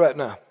 where are you right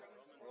now?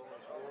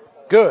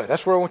 Good.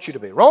 That's where I want you to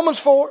be. Romans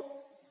 4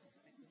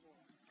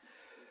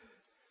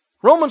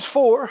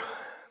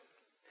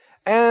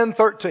 and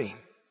 13.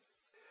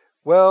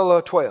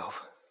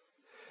 12.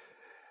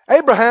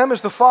 Abraham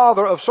is the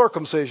father of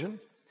circumcision,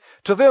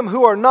 to them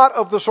who are not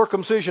of the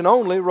circumcision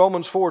only,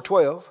 Romans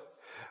 4:12,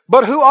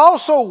 but who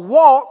also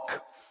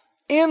walk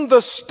in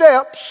the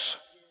steps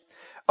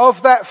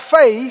of that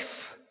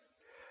faith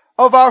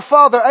of our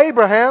father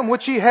Abraham,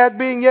 which he had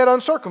being yet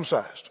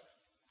uncircumcised.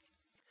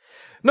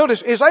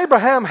 Notice, is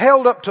Abraham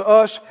held up to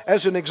us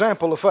as an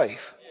example of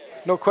faith?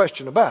 No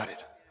question about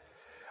it.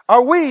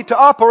 Are we to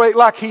operate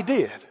like he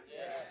did?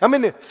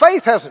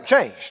 Faith hasn't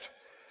changed.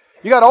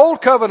 You got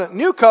Old Covenant,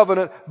 New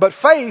Covenant, but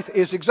faith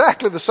is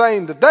exactly the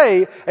same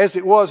today as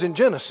it was in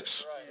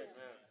Genesis.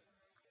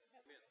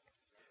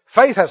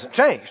 Faith hasn't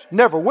changed.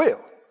 Never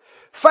will.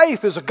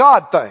 Faith is a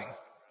God thing.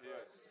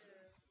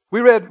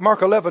 We read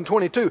Mark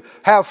 11:22.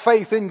 Have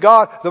faith in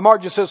God. The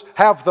margin says,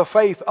 have the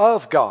faith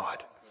of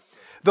God.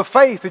 The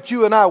faith that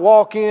you and I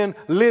walk in,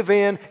 live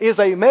in, is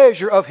a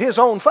measure of His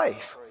own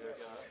faith.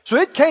 So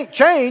it can't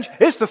change.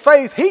 It's the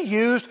faith He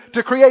used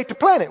to create the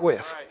planet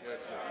with.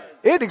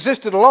 It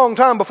existed a long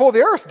time before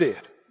the earth did.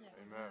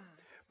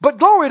 But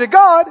glory to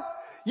God,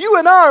 you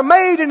and I are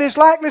made in His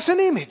likeness and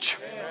image.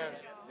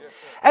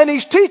 And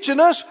He's teaching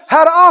us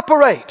how to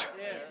operate.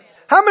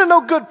 How many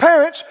know good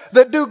parents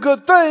that do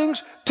good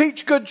things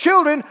teach good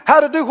children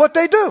how to do what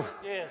they do?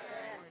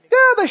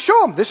 Yeah, they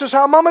show them. This is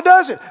how Mama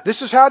does it.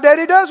 This is how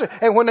Daddy does it.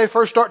 And when they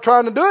first start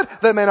trying to do it,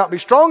 they may not be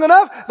strong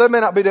enough. They may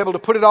not be able to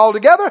put it all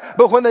together.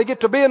 But when they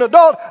get to be an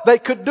adult, they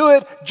could do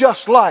it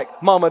just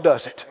like Mama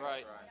does it.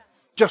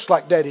 Just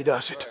like Daddy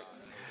does it.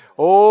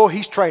 Oh,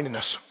 He's training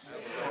us.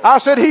 I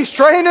said He's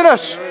training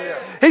us.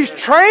 He's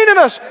training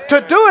us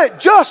to do it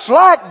just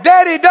like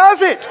Daddy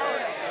does it.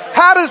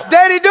 How does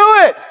Daddy do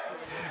it?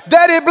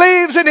 Daddy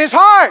believes in his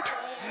heart.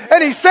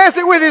 And he says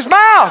it with his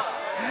mouth.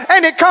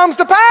 And it comes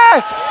to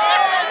pass.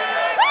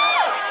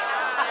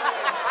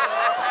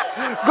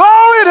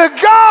 Glory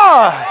to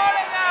God.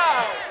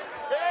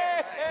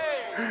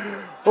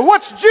 Well,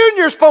 what's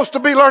Junior supposed to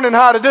be learning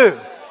how to do?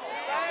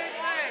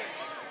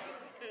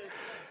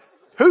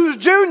 Who's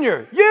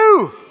Junior?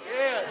 You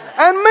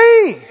and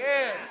me.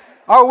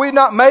 Are we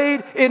not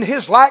made in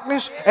His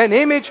likeness and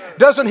image?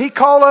 Doesn't He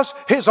call us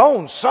His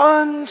own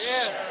sons?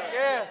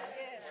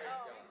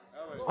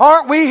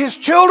 Aren't we His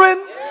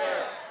children?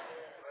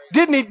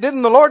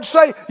 Didn't the Lord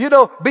say,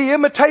 be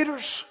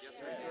imitators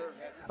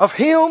of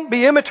Him,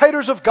 be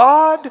imitators of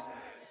God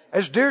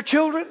as dear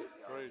children?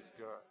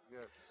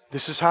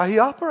 This is how He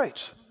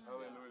operates.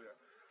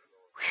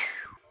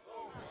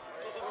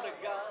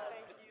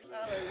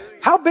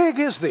 How big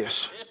is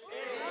this?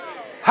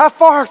 How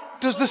far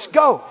does this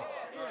go?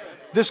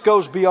 This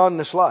goes beyond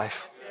this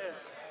life.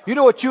 You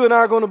know what you and I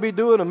are going to be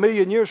doing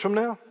 1,000,000 years from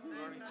now?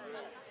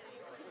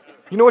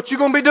 You know what you're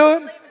going to be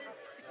doing?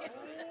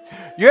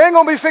 You ain't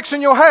going to be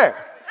fixing your hair.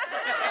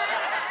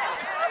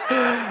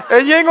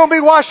 And you ain't going to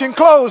be washing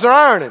clothes or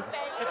ironing.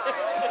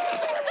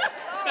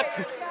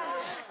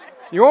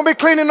 You won't be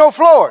cleaning no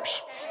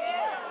floors.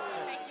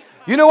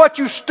 You know what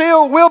you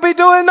still will be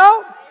doing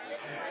though?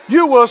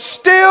 You will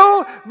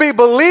still be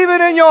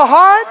believing in your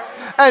heart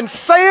and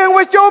saying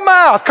with your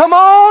mouth, come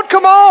on,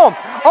 come on.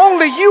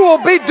 Only you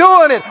will be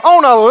doing it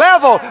on a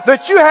level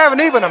that you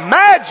haven't even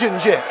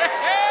imagined yet.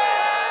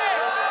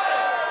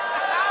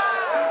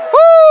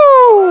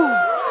 Woo!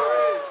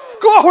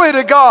 Glory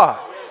to God.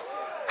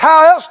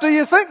 How else do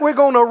you think we're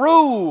going to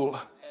rule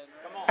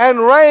and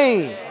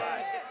reign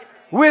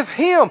with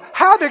Him?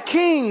 How do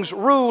kings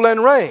rule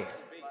and reign?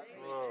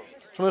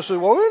 Somebody says,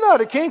 well, we're not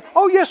a king.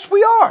 Oh, yes,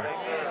 we are.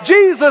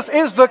 Jesus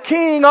is the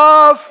King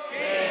of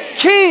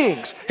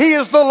kings. He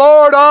is the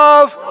Lord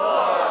of.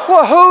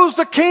 Well, who's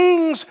the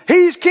kings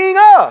He's king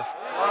of?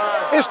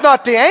 It's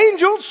not the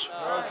angels.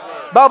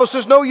 The Bible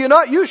says, no, you're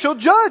not. You shall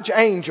judge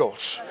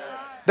angels.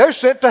 They're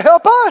sent to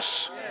help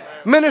us,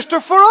 minister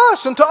for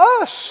us and to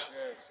us.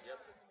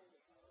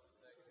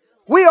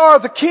 We are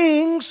the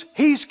kings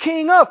He's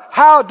king of.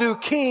 How do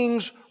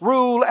kings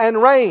rule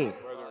and reign?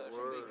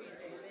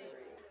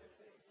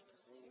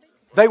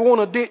 They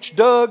want a ditch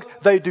dug.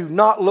 They do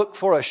not look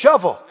for a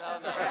shovel.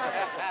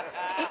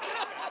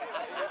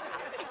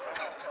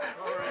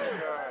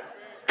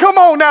 Come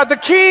on now. The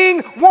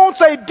king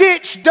wants a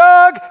ditch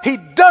dug. He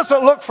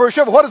doesn't look for a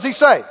shovel. What does he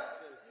say?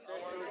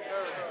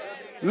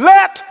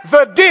 Let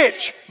the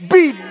ditch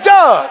be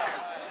dug.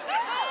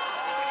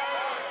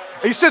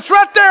 He sits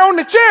right there on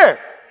the chair.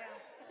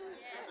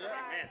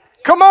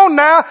 Come on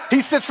now.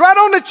 He sits right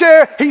on the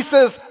chair. He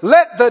says,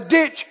 let the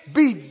ditch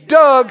be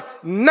dug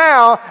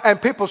now.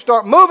 And people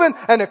start moving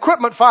and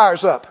equipment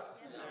fires up.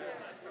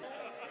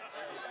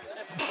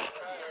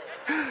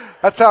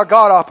 That's how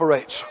God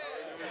operates.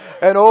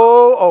 And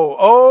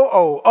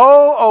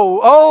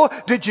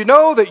did you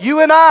know that you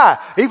and I,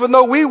 even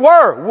though we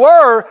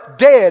were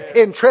dead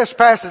in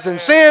trespasses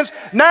and sins,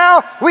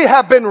 now we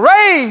have been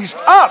raised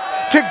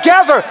up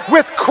together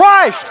with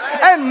Christ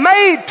and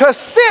made to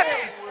sit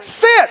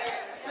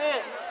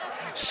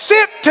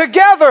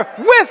together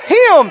with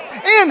Him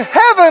in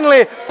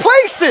heavenly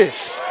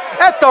places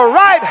at the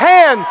right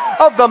hand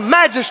of the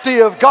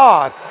majesty of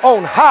God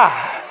on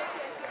high.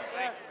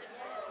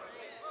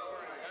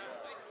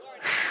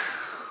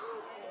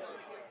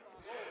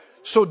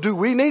 So do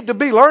we need to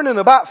be learning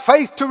about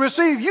faith to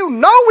receive? You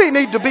know we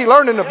need to be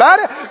learning about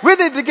it. We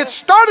need to get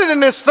started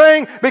in this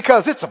thing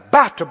because it's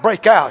about to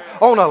break out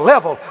on a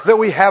level that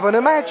we haven't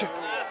imagined.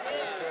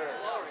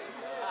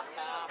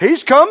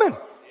 He's coming.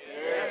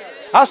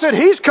 I said,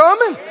 He's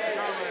coming.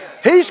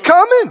 He's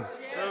coming.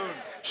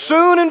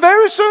 Soon and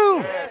very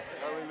soon.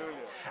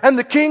 And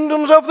the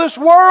kingdoms of this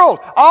world,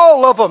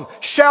 all of them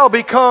shall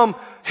become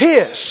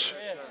His.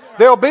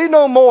 There'll be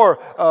no more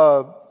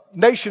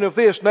nation of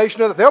this,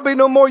 nation of that. There'll be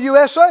no more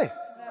USA.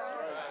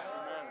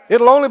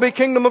 It'll only be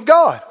kingdom of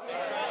God.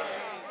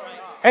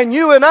 And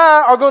you and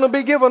I are going to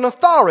be given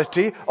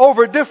authority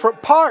over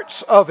different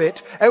parts of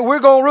it. And we're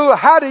going to rule.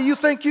 How do you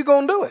think you're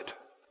going to do it?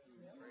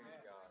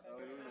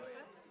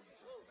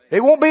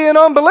 It won't be in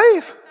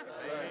unbelief.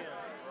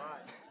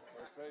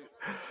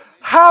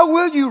 How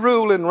will you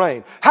rule and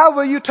reign? How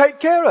will you take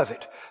care of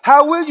it?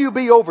 How will you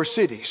be over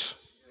cities?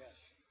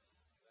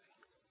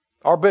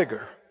 Or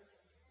bigger?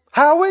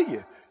 How will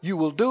you? You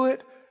will do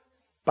it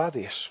by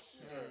this.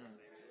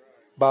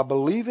 By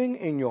believing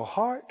in your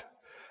heart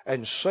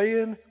and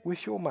saying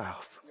with your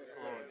mouth.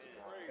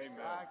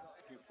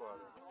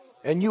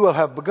 And you will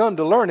have begun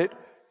to learn it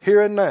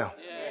here and now.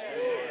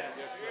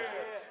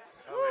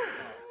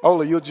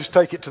 Only you'll just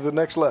take it to the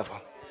next level.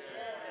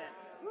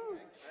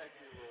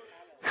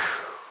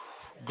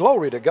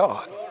 Glory to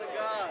God.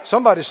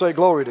 Somebody say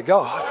glory to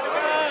God.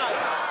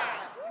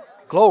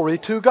 Glory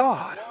to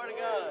God.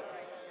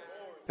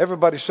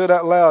 Everybody said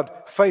out loud,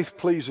 faith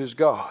pleases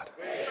God.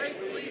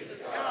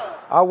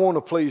 I want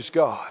to please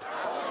God.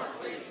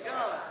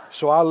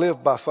 So I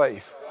live by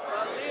faith.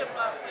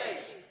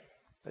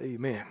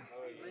 Amen.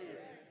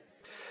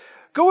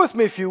 Go with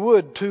me, if you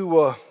would,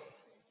 to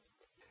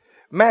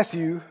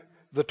Matthew,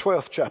 the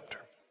 12th chapter.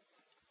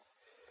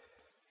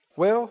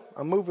 Well,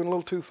 I'm moving a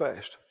little too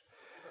fast.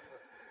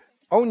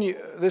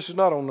 This is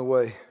not on the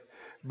way,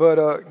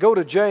 but go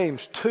to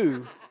James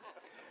 2,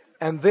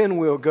 and then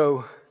we'll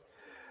go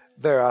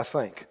there, I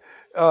think.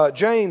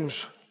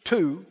 James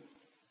 2,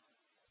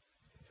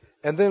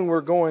 and then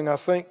we're going, I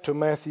think, to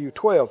Matthew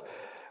 12.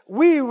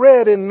 We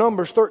read in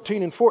Numbers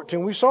 13 and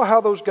 14, we saw how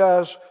those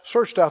guys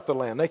searched out the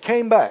land. They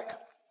came back.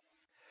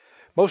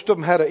 Most of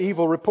them had an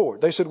evil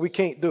report. They said, we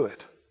can't do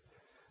it.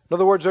 In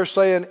other words, they're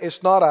saying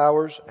it's not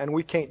ours and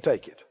we can't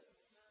take it.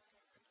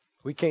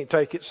 We can't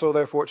take it, so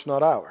therefore it's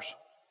not ours.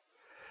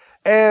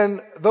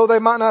 And though they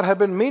might not have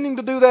been meaning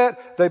to do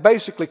that, they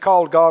basically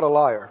called God a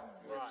liar.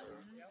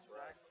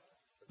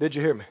 Did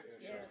you hear me?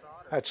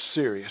 That's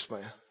serious,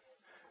 man.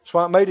 That's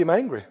why it made Him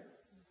angry.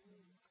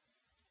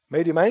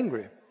 Made Him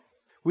angry.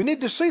 We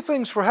need to see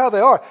things for how they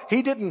are.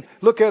 He didn't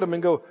look at them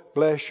and go,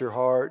 bless your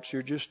hearts,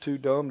 you're just too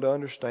dumb to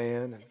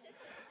understand. And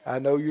I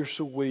know you're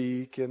so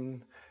weak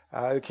and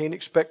I can't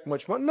expect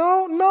much more.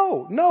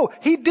 No.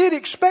 He did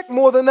expect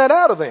more than that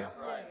out of them.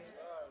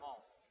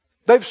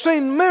 They've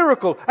seen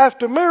miracle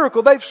after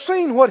miracle. They've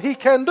seen what He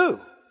can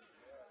do.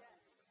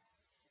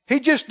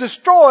 He just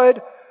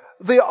destroyed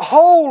the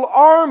whole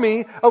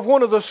army of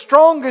one of the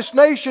strongest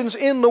nations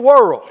in the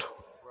world.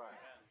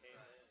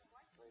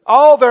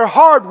 All their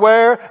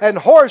hardware and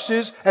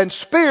horses and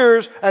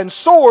spears and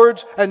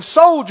swords and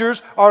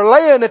soldiers are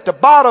laying at the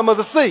bottom of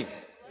the sea.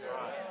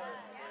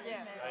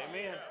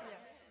 Amen.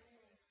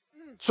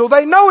 So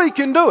they know He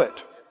can do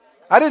it.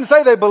 I didn't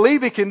say they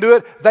believe He can do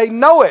it. They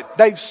know it.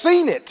 They've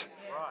seen it.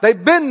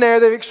 They've been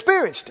there. They've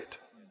experienced it.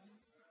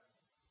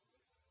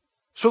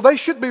 So they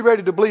should be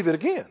ready to believe it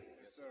again.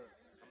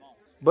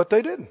 But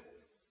they didn't.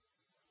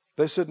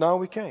 They said, no,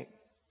 we can't.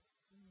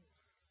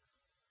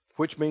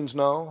 Which means,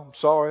 no, I'm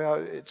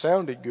sorry, it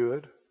sounded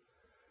good.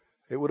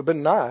 It would have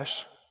been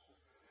nice.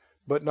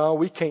 But no,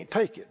 we can't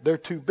take it. They're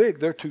too big.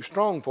 They're too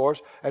strong for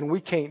us. And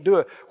we can't do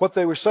it. What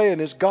they were saying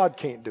is God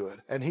can't do it.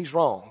 And He's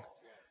wrong.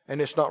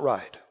 And it's not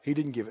right. He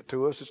didn't give it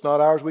to us. It's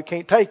not ours. We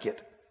can't take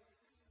it.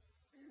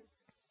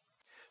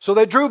 So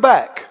they drew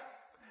back.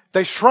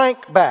 They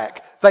shrank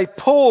back. They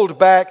pulled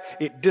back.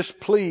 It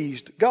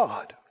displeased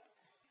God.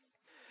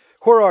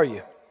 Where are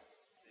you?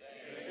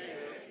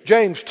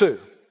 James 2.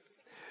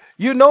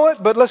 You know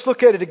it, but let's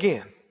look at it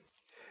again.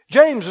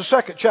 James, the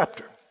 2nd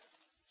chapter.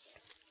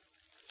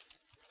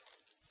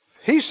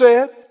 He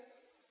said,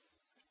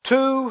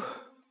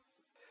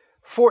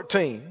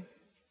 2:14,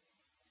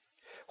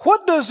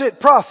 what does it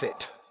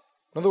profit?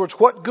 In other words,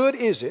 what good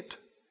is it?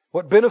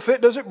 What benefit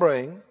does it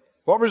bring?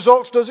 What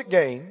results does it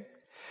gain?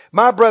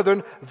 My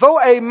brethren, though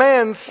a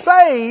man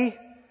say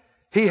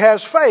he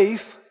has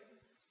faith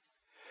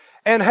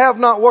and have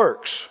not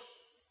works,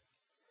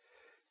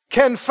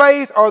 can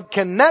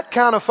that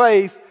kind of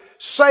faith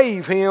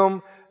save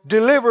him,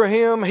 deliver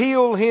him,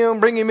 heal him,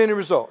 bring him any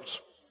results?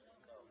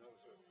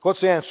 What's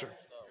the answer?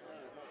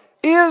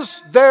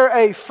 Is there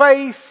a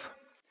faith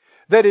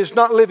that is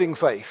not living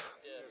faith?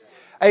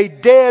 A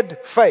dead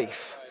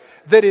faith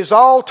that is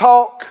all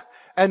talk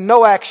and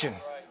no action?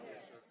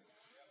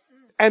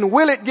 And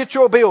will it get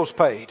your bills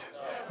paid?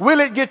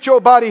 Will it get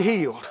your body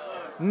healed?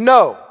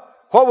 No.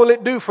 What will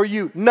it do for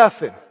you?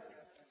 Nothing.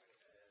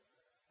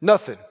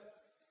 Nothing.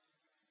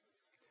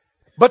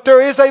 But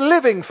there is a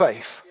living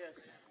faith.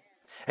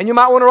 And you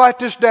might want to write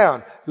this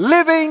down.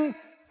 Living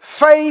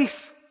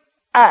faith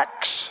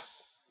acts.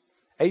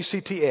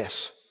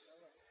 ACTS.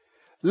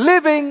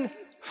 Living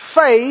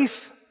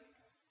faith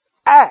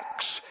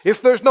acts.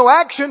 If there's no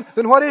action,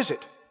 then what is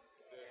it?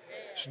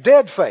 It's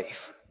dead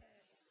faith.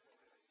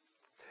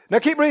 Now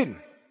keep reading.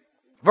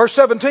 Verse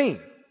 17.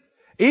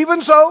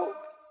 Even so,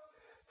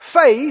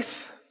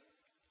 faith,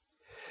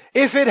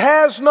 if it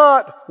has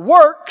not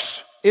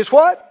works, is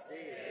what?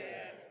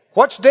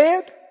 What's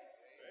dead?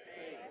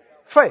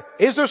 Faith.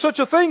 Is there such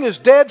a thing as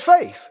dead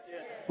faith?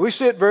 We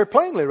see it very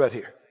plainly right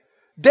here.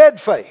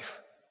 Dead faith.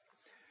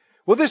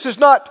 Well, this is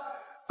not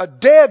a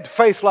dead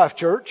Faith Life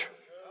Church,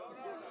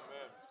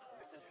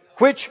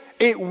 which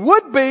it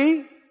would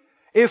be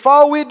if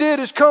all we did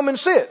is come and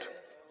sit.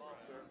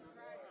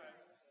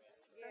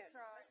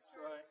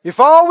 If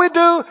all we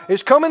do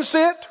is come and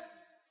sit,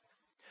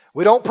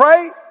 we don't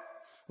pray,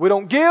 we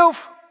don't give,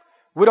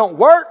 we don't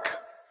work,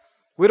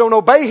 we don't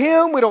obey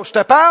Him, we don't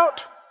step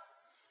out,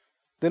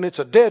 then it's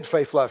a dead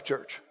Faith Life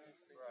Church.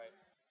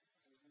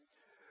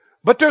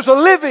 But there's a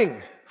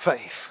living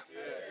faith.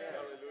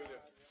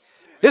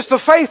 It's the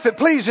faith that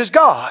pleases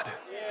God.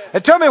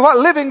 And tell me what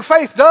living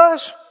faith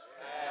does.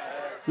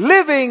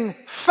 Living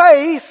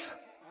faith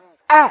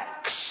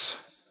acts.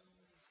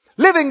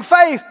 Living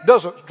faith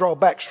doesn't draw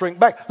back, shrink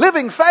back.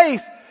 Living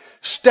faith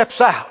steps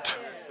out.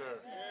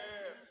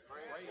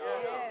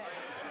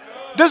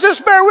 Does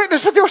this bear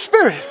witness with your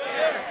spirit?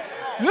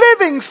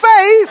 Living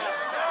faith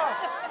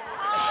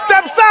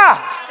steps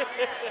out.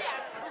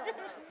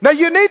 Now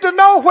you need to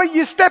know where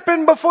you step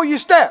in before you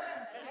step.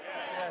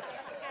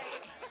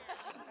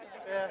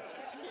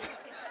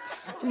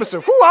 You say,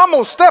 I'm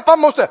going to step.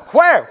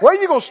 Where? Where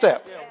are you going to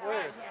step?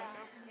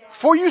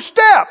 Before you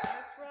step,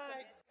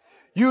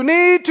 you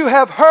need to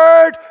have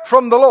heard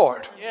from the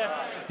Lord.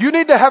 You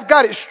need to have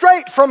got it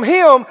straight from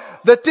Him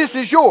that this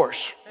is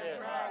yours.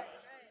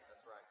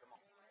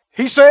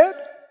 He said,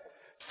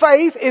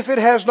 faith, if it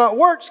has not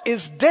works,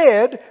 is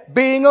dead,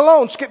 being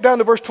alone. Skip down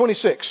to verse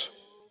 26.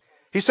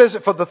 He says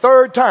it for the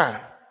third time.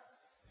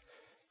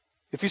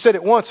 If he said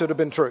it once, it would have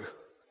been true.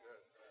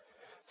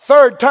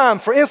 Third time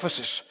for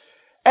emphasis.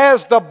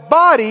 As the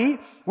body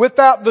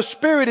without the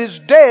spirit is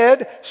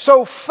dead,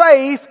 so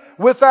faith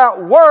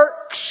without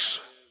works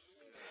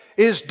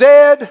is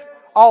dead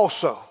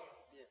also.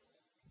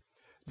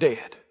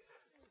 Dead.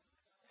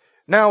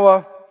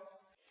 Now,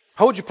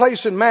 hold your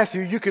place in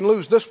Matthew. You can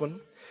lose this one.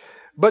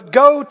 But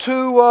go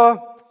to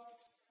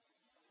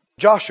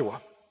Joshua.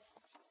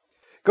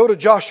 Go to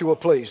Joshua,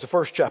 please, the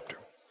 1st chapter.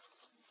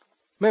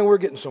 Man, we're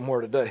getting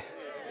somewhere today.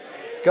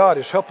 God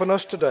is helping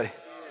us today.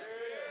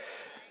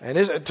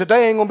 And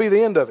today ain't going to be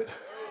the end of it.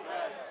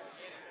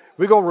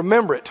 We're going to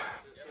remember it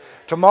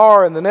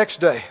tomorrow and the next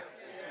day.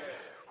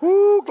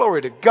 Woo,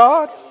 glory to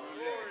God.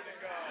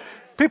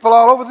 People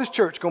all over this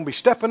church are going to be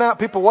stepping out.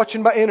 People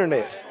watching by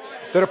internet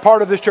that are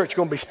part of this church are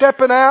going to be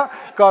stepping out.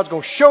 God's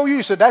going to show you.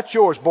 He said, that's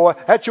yours, boy.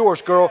 That's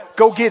yours, girl.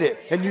 Go get it.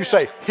 And you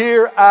say,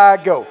 here I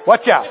go.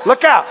 Watch out.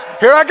 Look out.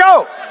 Here I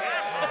go.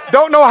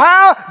 Don't know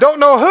how. Don't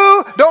know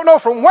who. Don't know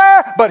from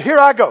where. But here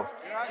I go.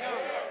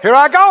 Here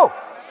I go.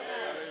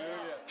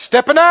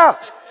 Stepping out.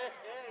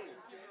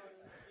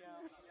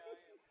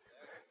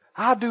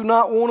 I do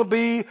not want to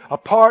be a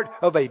part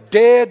of a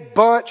dead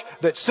bunch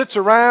that sits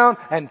around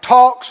and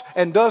talks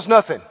and does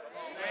nothing.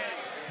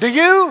 Do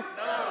you?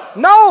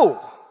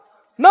 No.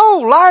 No,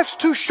 life's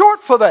too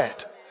short for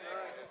that.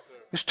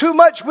 It's too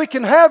much we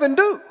can have and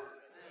do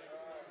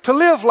to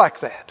live like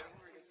that.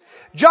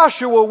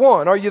 Joshua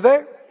 1, are you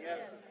there?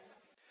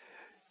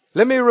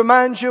 Let me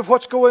remind you of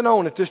what's going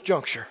on at this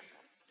juncture.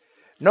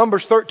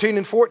 Numbers 13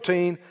 and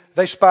 14,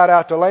 they spied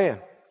out the land.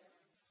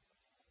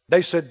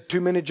 They said,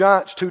 too many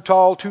giants, too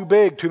tall, too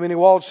big, too many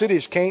walled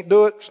cities. Can't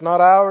do it. It's not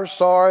ours.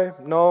 Sorry.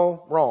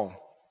 No. Wrong.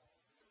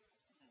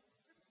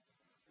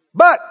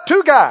 But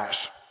two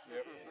guys.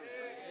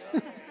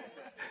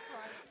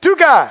 Two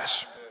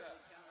guys.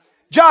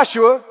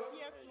 Joshua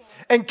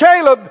and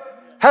Caleb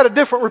had a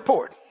different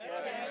report.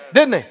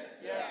 Didn't they?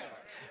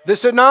 They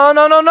said,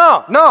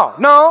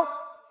 no.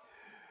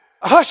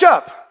 Hush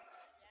up.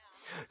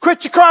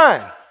 Quit your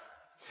crying.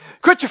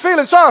 Quit your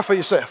feeling sorry for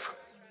yourself.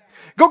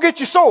 Go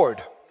get your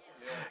sword.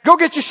 Go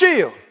get your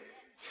shield.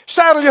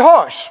 Saddle your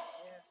horse.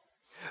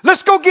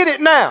 Let's go get it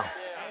now.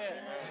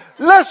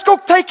 Let's go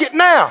take it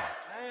now.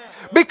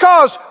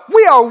 Because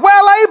we are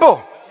well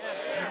able.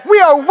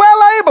 We are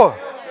well able.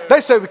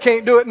 They say we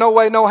can't do it no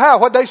way, no how.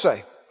 What'd they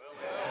say?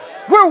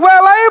 We're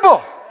well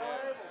able.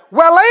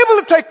 Well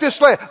able to take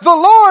this land. The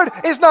Lord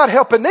is not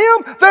helping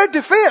them. Their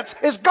defense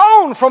is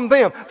gone from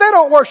them. They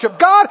don't worship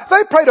God.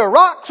 They pray to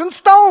rocks and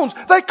stones.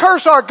 They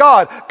curse our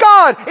God.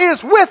 God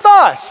is with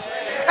us.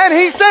 And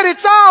He said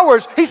it's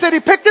ours. He said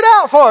He picked it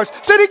out for us.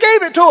 Said He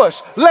gave it to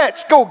us.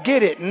 Let's go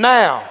get it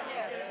now.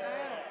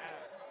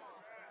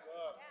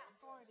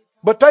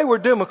 But they were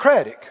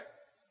democratic.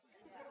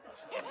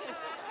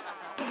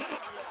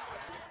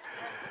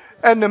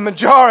 And the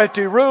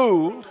majority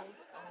ruled.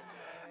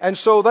 And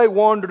so they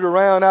wandered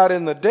around out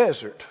in the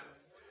desert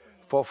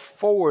for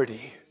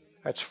 40,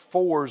 that's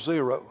 40,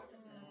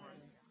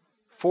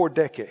 4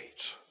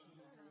 decades.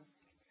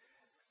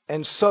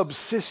 And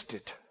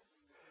subsisted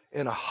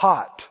in a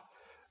hot,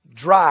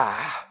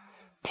 dry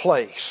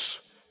place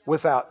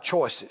without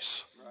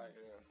choices.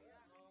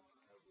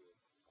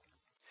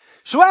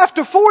 So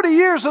after 40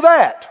 years of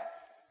that,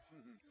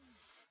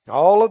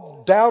 all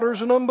the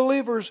doubters and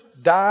unbelievers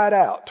died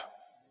out.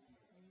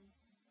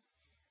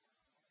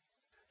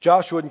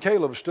 Joshua and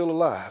Caleb are still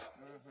alive.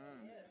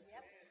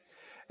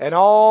 And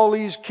all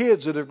these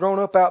kids that have grown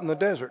up out in the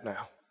desert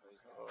now.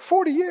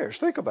 40 years.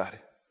 Think about it.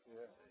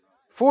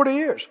 40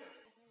 years.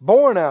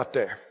 Born out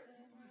there.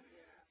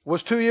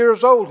 Was 2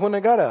 years old when they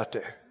got out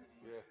there.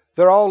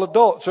 They're all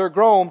adults. They're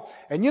grown.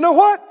 And you know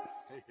what?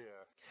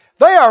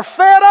 They are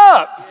fed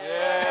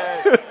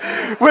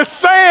up with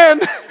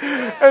sand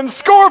and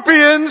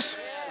scorpions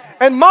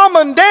and mama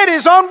and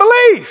daddy's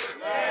unbelief.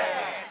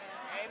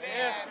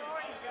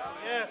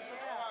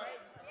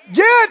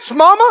 Yeah, it's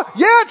mama.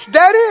 Yeah, it's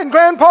daddy and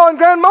grandpa and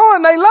grandma,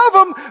 and they love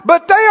them,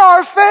 but they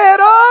are fed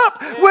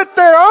up with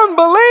their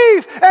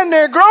unbelief, and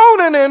they're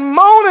groaning and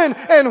moaning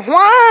and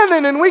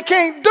whining, and we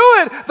can't do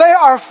it. They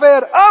are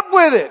fed up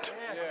with it.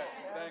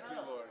 Thank you,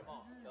 Lord.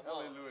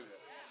 Hallelujah.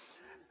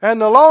 And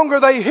the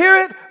longer they hear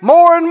it,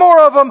 more and more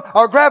of them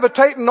are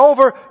gravitating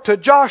over to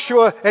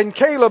Joshua and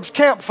Caleb's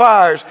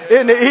campfires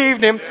in the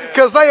evening,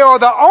 because they are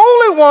the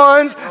only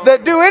ones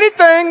that do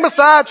anything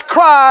besides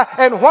cry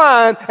and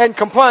whine and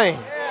complain.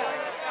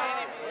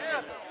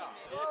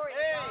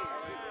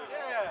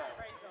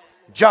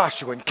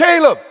 Joshua and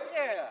Caleb.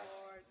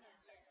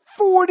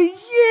 40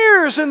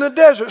 years in the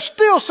desert,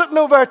 still sitting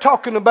over there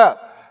talking about,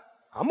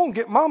 I'm going to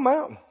get my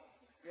mountain.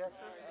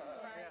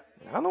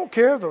 I don't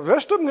care. The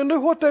rest of them can do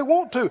what they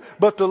want to.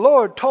 But the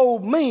Lord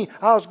told me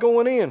I was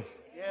going in.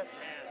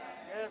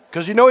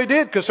 Because you know He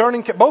did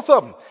concerning both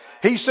of them.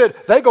 He said,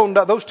 they're going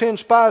to die. Those 10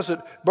 spies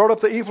that brought up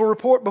the evil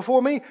report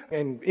before me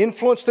and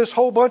influenced this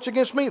whole bunch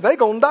against me, they're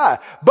going to die.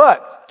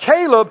 But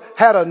Caleb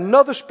had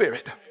another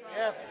spirit.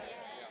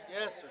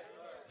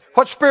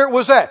 What spirit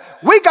was that?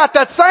 We got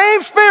that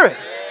same spirit.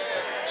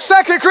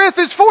 2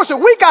 Corinthians 4 said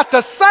we got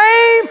the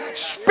same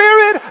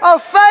spirit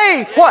of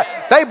faith. What?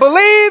 They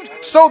believed,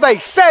 so they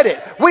said it.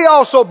 We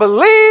also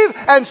believe,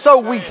 and so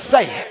we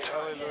say it.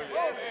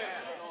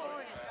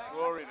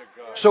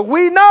 So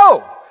we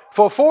know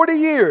for 40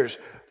 years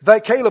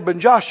that Caleb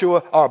and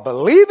Joshua are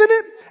believing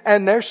it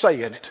and they're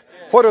saying it.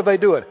 What are they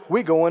doing?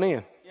 We going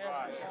in.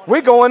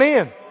 We going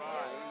in.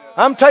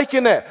 I'm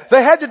taking that.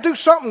 They had to do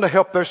something to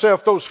help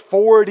themselves those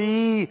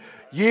 40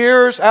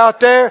 years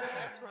out there.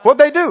 What'd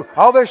they do?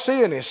 All they're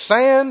seeing is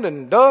sand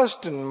and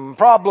dust and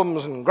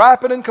problems and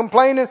griping and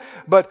complaining,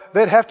 but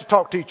they'd have to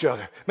talk to each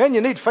other. Man,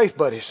 you need faith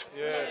buddies.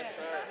 Yes.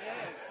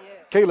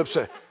 Caleb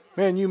said,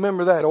 man, you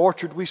remember that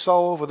orchard we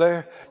saw over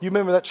there? You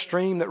remember that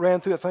stream that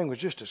ran through? That thing was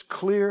just as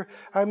clear.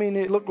 I mean,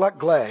 it looked like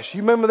glass.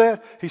 You remember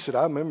that? He said,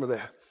 I remember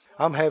that.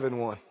 I'm having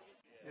one.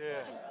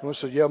 Yeah. I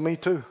said, yeah, me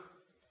too.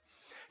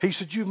 He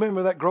said, you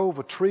remember that grove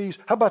of trees?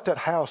 How about that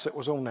house that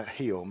was on that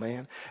hill,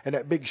 man? And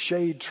that big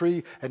shade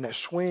tree and that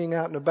swing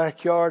out in the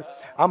backyard?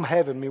 I'm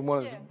having me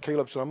one.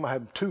 Caleb said, I'm going to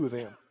have 2 of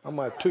them. I'm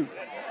going to have 2.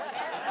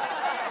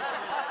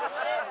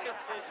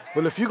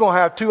 Well, if you're going to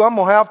have 2, I'm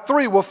going to have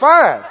 3. Well,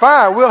 fine.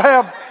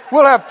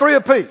 We'll have 3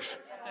 apiece.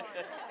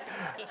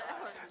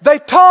 They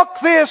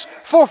talked this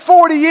for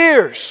 40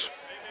 years.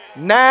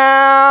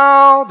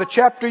 Now, the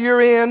chapter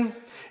you're in,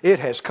 it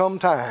has come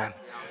time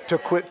to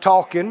quit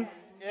talking.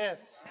 Yes.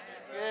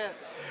 Yes.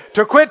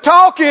 To quit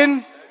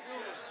talking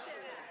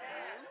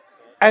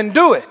and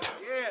do it.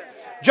 Yes.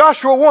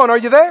 Joshua 1, are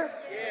you there?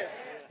 Yes.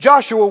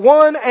 Joshua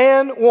 1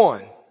 and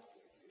 1.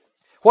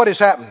 What has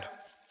happened?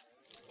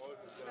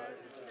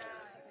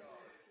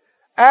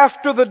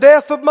 After the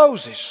death of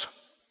Moses,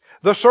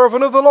 the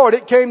servant of the Lord,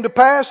 it came to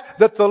pass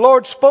that the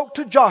Lord spoke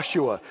to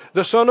Joshua,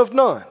 the son of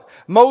Nun,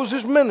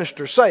 Moses'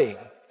 minister, saying,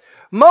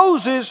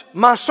 Moses,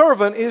 my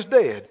servant, is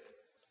dead.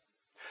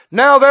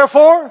 Now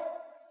therefore,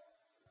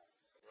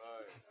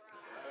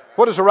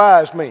 what does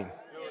arise mean?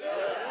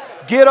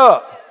 Get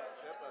up.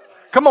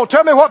 Come on,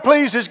 tell me what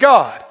pleases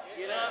God.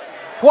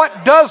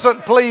 What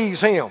doesn't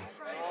please Him?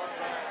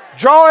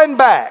 Drawing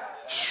back,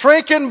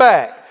 shrinking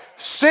back,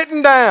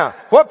 sitting down.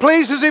 What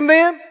pleases Him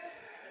then?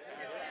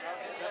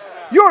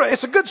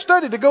 It's a good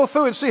study to go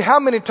through and see how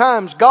many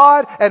times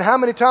God and how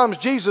many times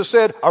Jesus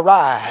said,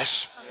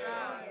 arise.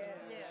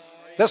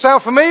 That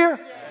sound familiar?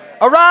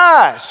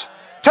 Arise.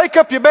 Take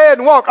up your bed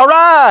and walk.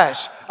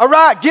 Arise.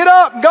 Arise. Get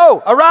up and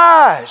go.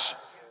 Arise.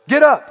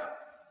 Get up.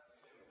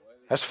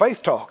 That's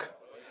faith talk.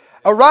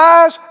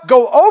 Arise,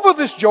 go over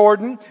this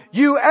Jordan,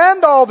 you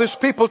and all this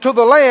people, to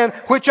the land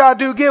which I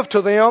do give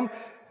to them,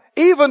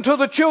 even to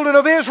the children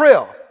of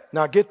Israel.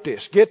 Now get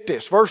this.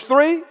 Verse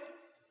 3.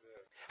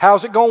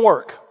 How's it going to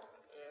work?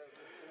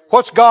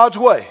 What's God's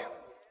way?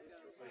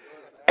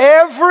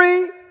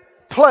 Every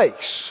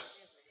place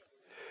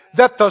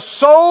that the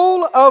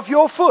sole of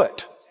your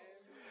foot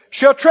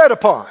shall tread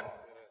upon,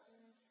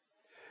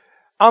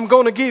 I'm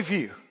going to give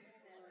you.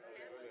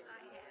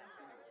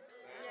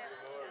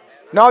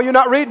 No, you're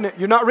not reading it.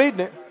 You're not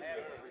reading it.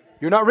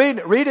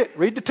 Read it.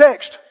 Read the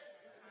text.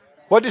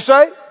 What did it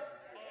say?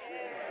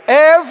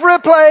 Every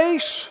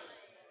place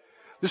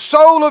the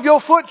sole of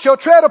your foot shall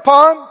tread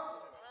upon,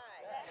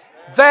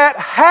 that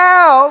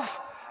have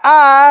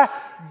I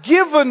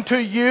given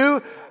to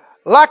you,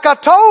 like I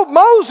told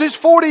Moses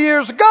 40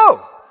 years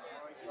ago.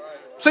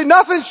 See,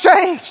 nothing's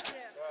changed.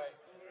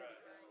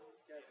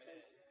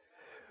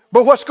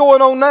 But what's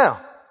going on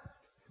now?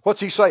 What's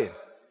he saying?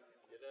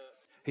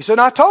 He said,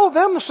 I told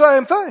them the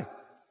same thing.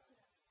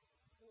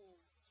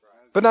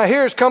 But now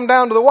here's come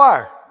down to the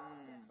wire.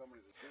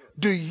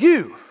 Do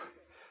you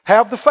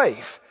have the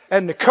faith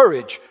and the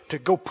courage to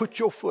go put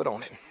your foot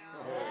on it?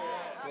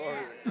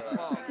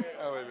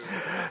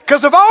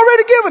 Because I've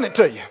already given it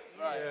to you.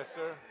 Yes,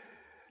 sir.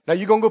 Now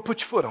you're going to go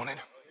put your foot on it.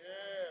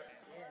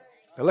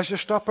 Now let's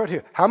just stop right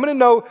here. How many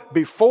know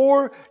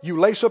before you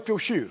lace up your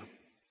shoe,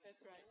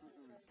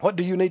 what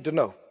do you need to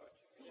know?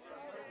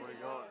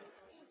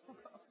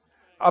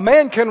 A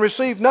man can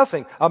receive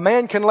nothing. A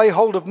man can lay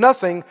hold of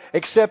nothing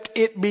except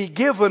it be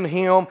given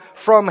him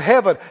from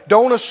heaven.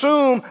 Don't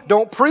assume,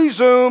 don't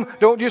presume,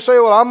 don't just say,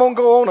 well, I'm going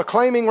to go on a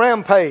claiming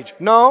rampage.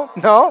 No.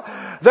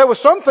 There were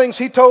some things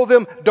he told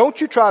them, don't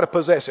you try to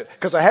possess it,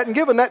 because I hadn't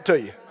given that to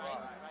you.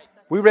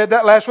 We read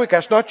that last week.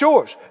 That's not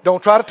yours.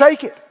 Don't try to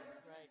take it.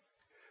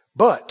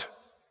 But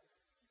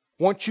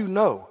once you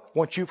know,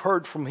 once you've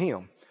heard from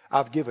him,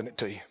 I've given it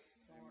to you.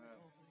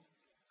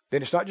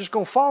 Then it's not just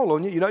going to fall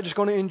on you. You're not just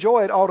going to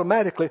enjoy it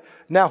automatically.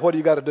 Now what do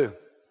you got to do?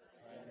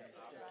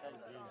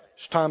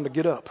 It's time to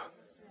get up.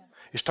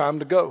 It's time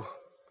to go.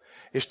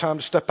 It's time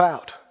to step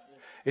out.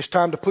 It's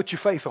time to put your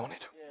faith on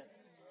it.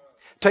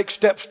 Take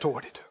steps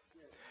toward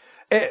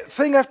it.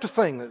 Thing after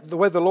thing, the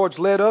way the Lord's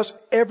led us,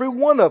 every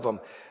one of them.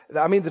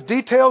 I mean, the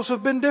details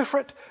have been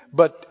different,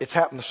 but it's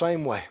happened the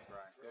same way.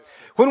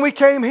 When we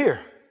came here,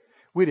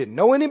 we didn't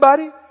know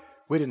anybody.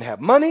 We didn't have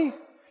money.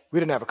 We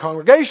didn't have a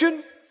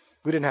congregation.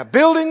 We didn't have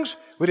buildings.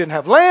 We didn't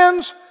have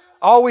lands.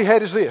 All we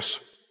had is this.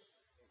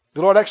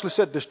 The Lord actually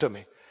said this to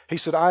me. He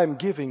said, I am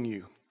giving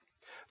you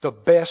the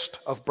best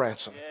of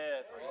Branson.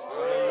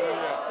 Thank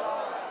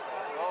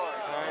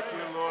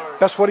you, Lord.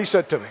 That's what He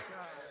said to me.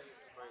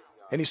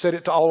 And He said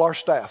it to all our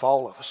staff,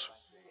 all of us.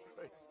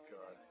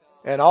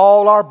 And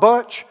all our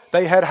bunch,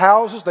 they had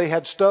houses, they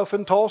had stuff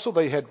in Tulsa,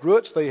 they had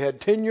roots, they had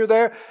tenure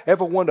there.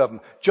 Every one of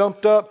them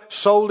jumped up,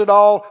 sold it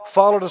all,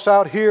 followed us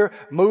out here,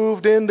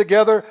 moved in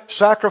together,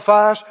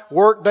 sacrificed,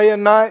 worked day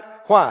and night.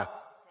 Why?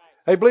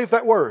 They believe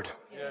that word.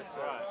 Yes,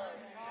 sir.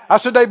 I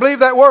said they believe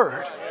that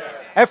word.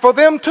 And for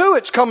them too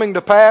it's coming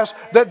to pass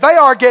that they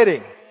are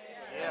getting.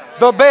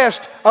 the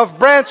best of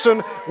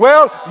Branson.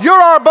 Well, you're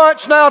our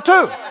bunch now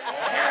too.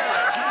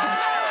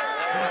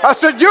 I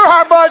said, you're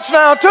our bunch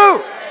now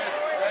too.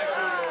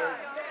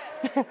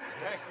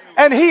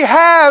 And He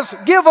has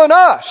given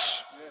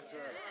us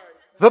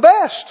the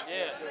best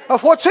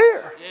of what's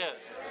here.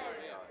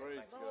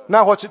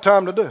 Now what's it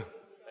time to do?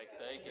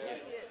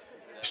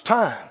 It's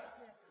time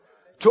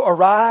to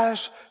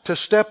arise, to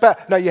step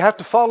out. Now you have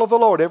to follow the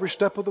Lord every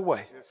step of the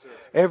way.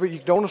 You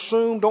don't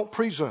assume, don't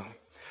presume.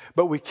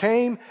 But we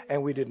came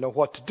and we didn't know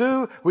what to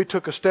do. We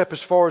took a step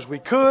as far as we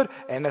could,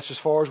 and that's as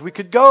far as we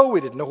could go.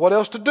 We didn't know what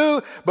else to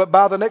do. But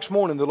by the next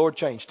morning, the Lord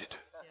changed it.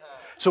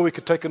 So we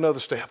could take another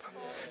step.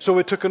 So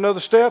we took another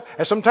step.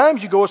 And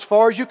sometimes you go as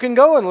far as you can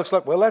go, and it looks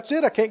like, well, that's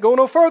it. I can't go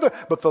no further.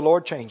 But the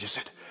Lord changes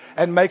it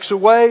and makes a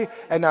way.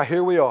 And now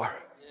here we are.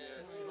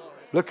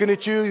 Looking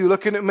at you, you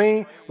looking at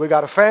me. We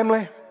got a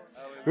family.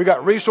 We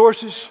got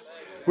resources.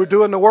 We're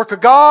doing the work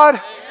of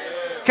God.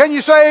 Can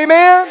you say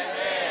amen?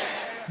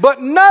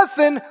 But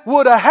nothing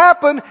would have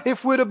happened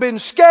if we'd have been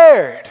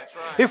scared.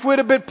 If we'd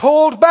have been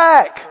pulled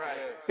back.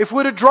 If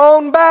we'd have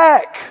drawn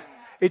back.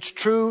 It's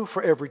true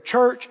for every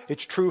church.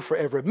 It's true for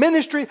every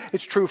ministry.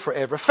 It's true for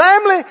every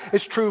family.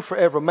 It's true for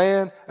every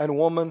man and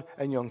woman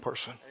and young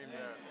person.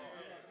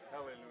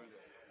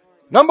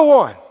 Number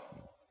one,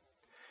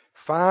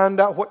 find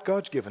out what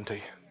God's given to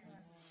you.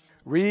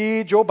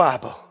 Read your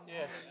Bible.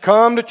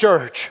 Come to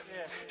church.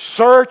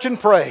 Search and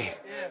pray.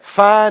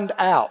 Find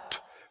out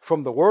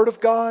from the Word of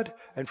God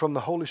and from the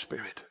Holy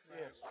Spirit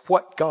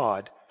what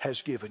God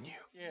has given you.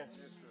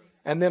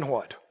 And then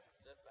what?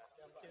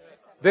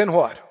 Then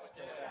what?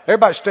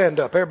 Everybody stand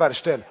up. Everybody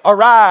stand up.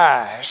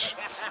 Arise.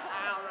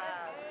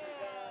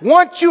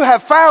 Once you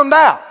have found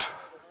out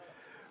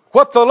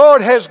what the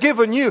Lord has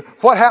given you,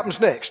 what happens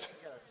next?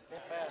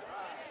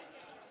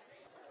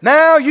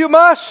 Now you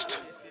must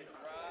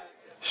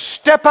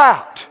step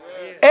out.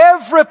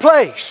 Every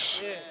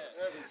place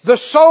the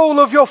sole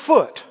of your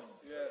foot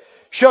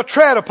shall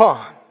tread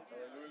upon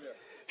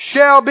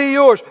shall be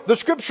yours. The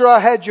scripture I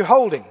had you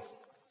holding,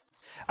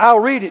 I'll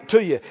read it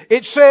to you.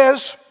 It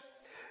says,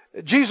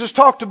 Jesus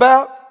talked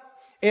about,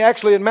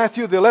 actually in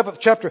Matthew the 11th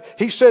chapter,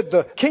 He said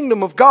the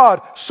kingdom of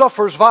God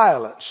suffers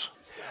violence.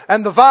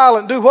 And the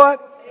violent do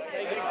what?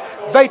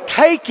 They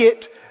take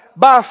it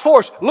by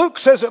force. Luke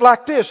says it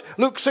like this.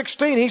 Luke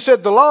 16, he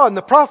said the law and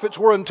the prophets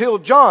were until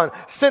John.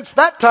 Since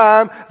that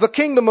time, the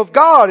kingdom of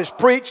God is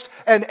preached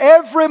and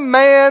every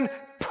man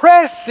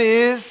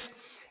presses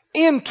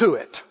into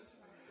it.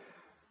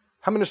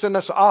 How many understand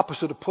that's the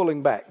opposite of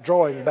pulling back,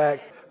 drawing back?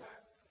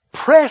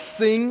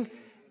 Pressing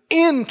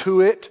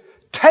into it,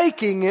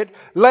 taking it,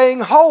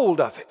 laying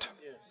hold of it.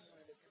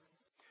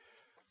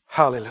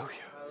 Hallelujah.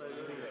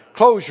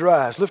 Close your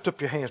eyes. Lift up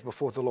your hands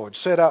before the Lord.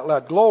 Say it out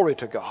loud. Glory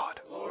to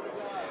God.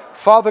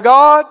 Father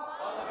God,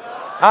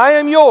 I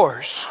am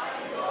yours.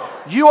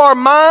 You are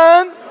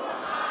mine.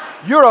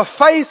 You're a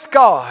faith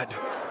God.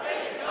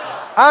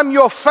 I'm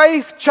your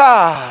faith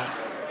child.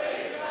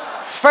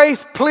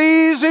 Faith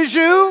pleases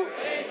you.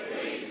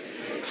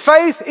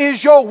 Faith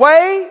is your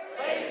way.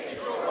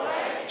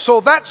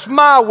 So that's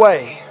my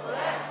way.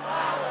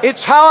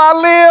 It's how I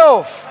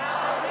live.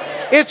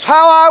 It's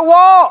how I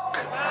walk.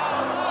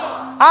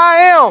 I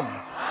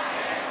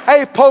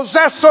am a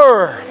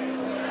possessor.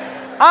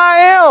 I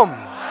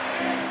am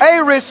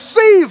a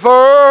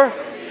receiver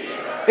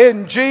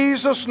in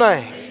Jesus'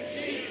 name.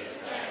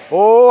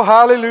 Oh,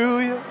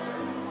 hallelujah.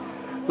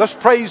 Let's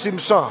praise Him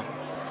some.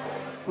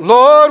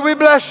 Lord, we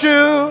bless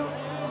you.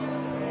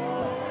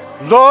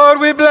 Lord,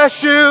 we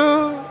bless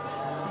you.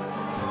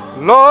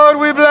 Lord,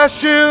 we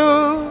bless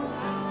you.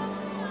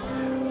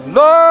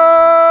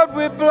 Lord,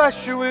 we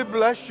bless you, we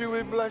bless you,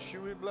 we bless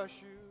you, we bless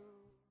you.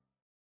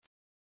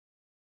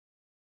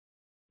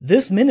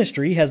 This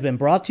ministry has been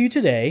brought to you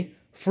today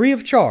free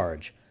of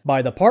charge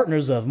by the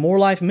partners of More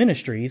Life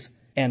Ministries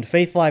and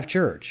Faith Life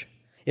Church.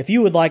 If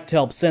you would like to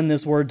help send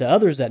this word to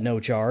others at no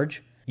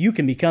charge, you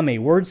can become a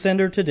word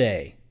sender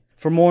today.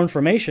 For more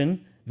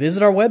information,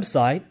 visit our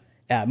website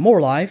at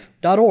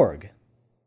morelife.org.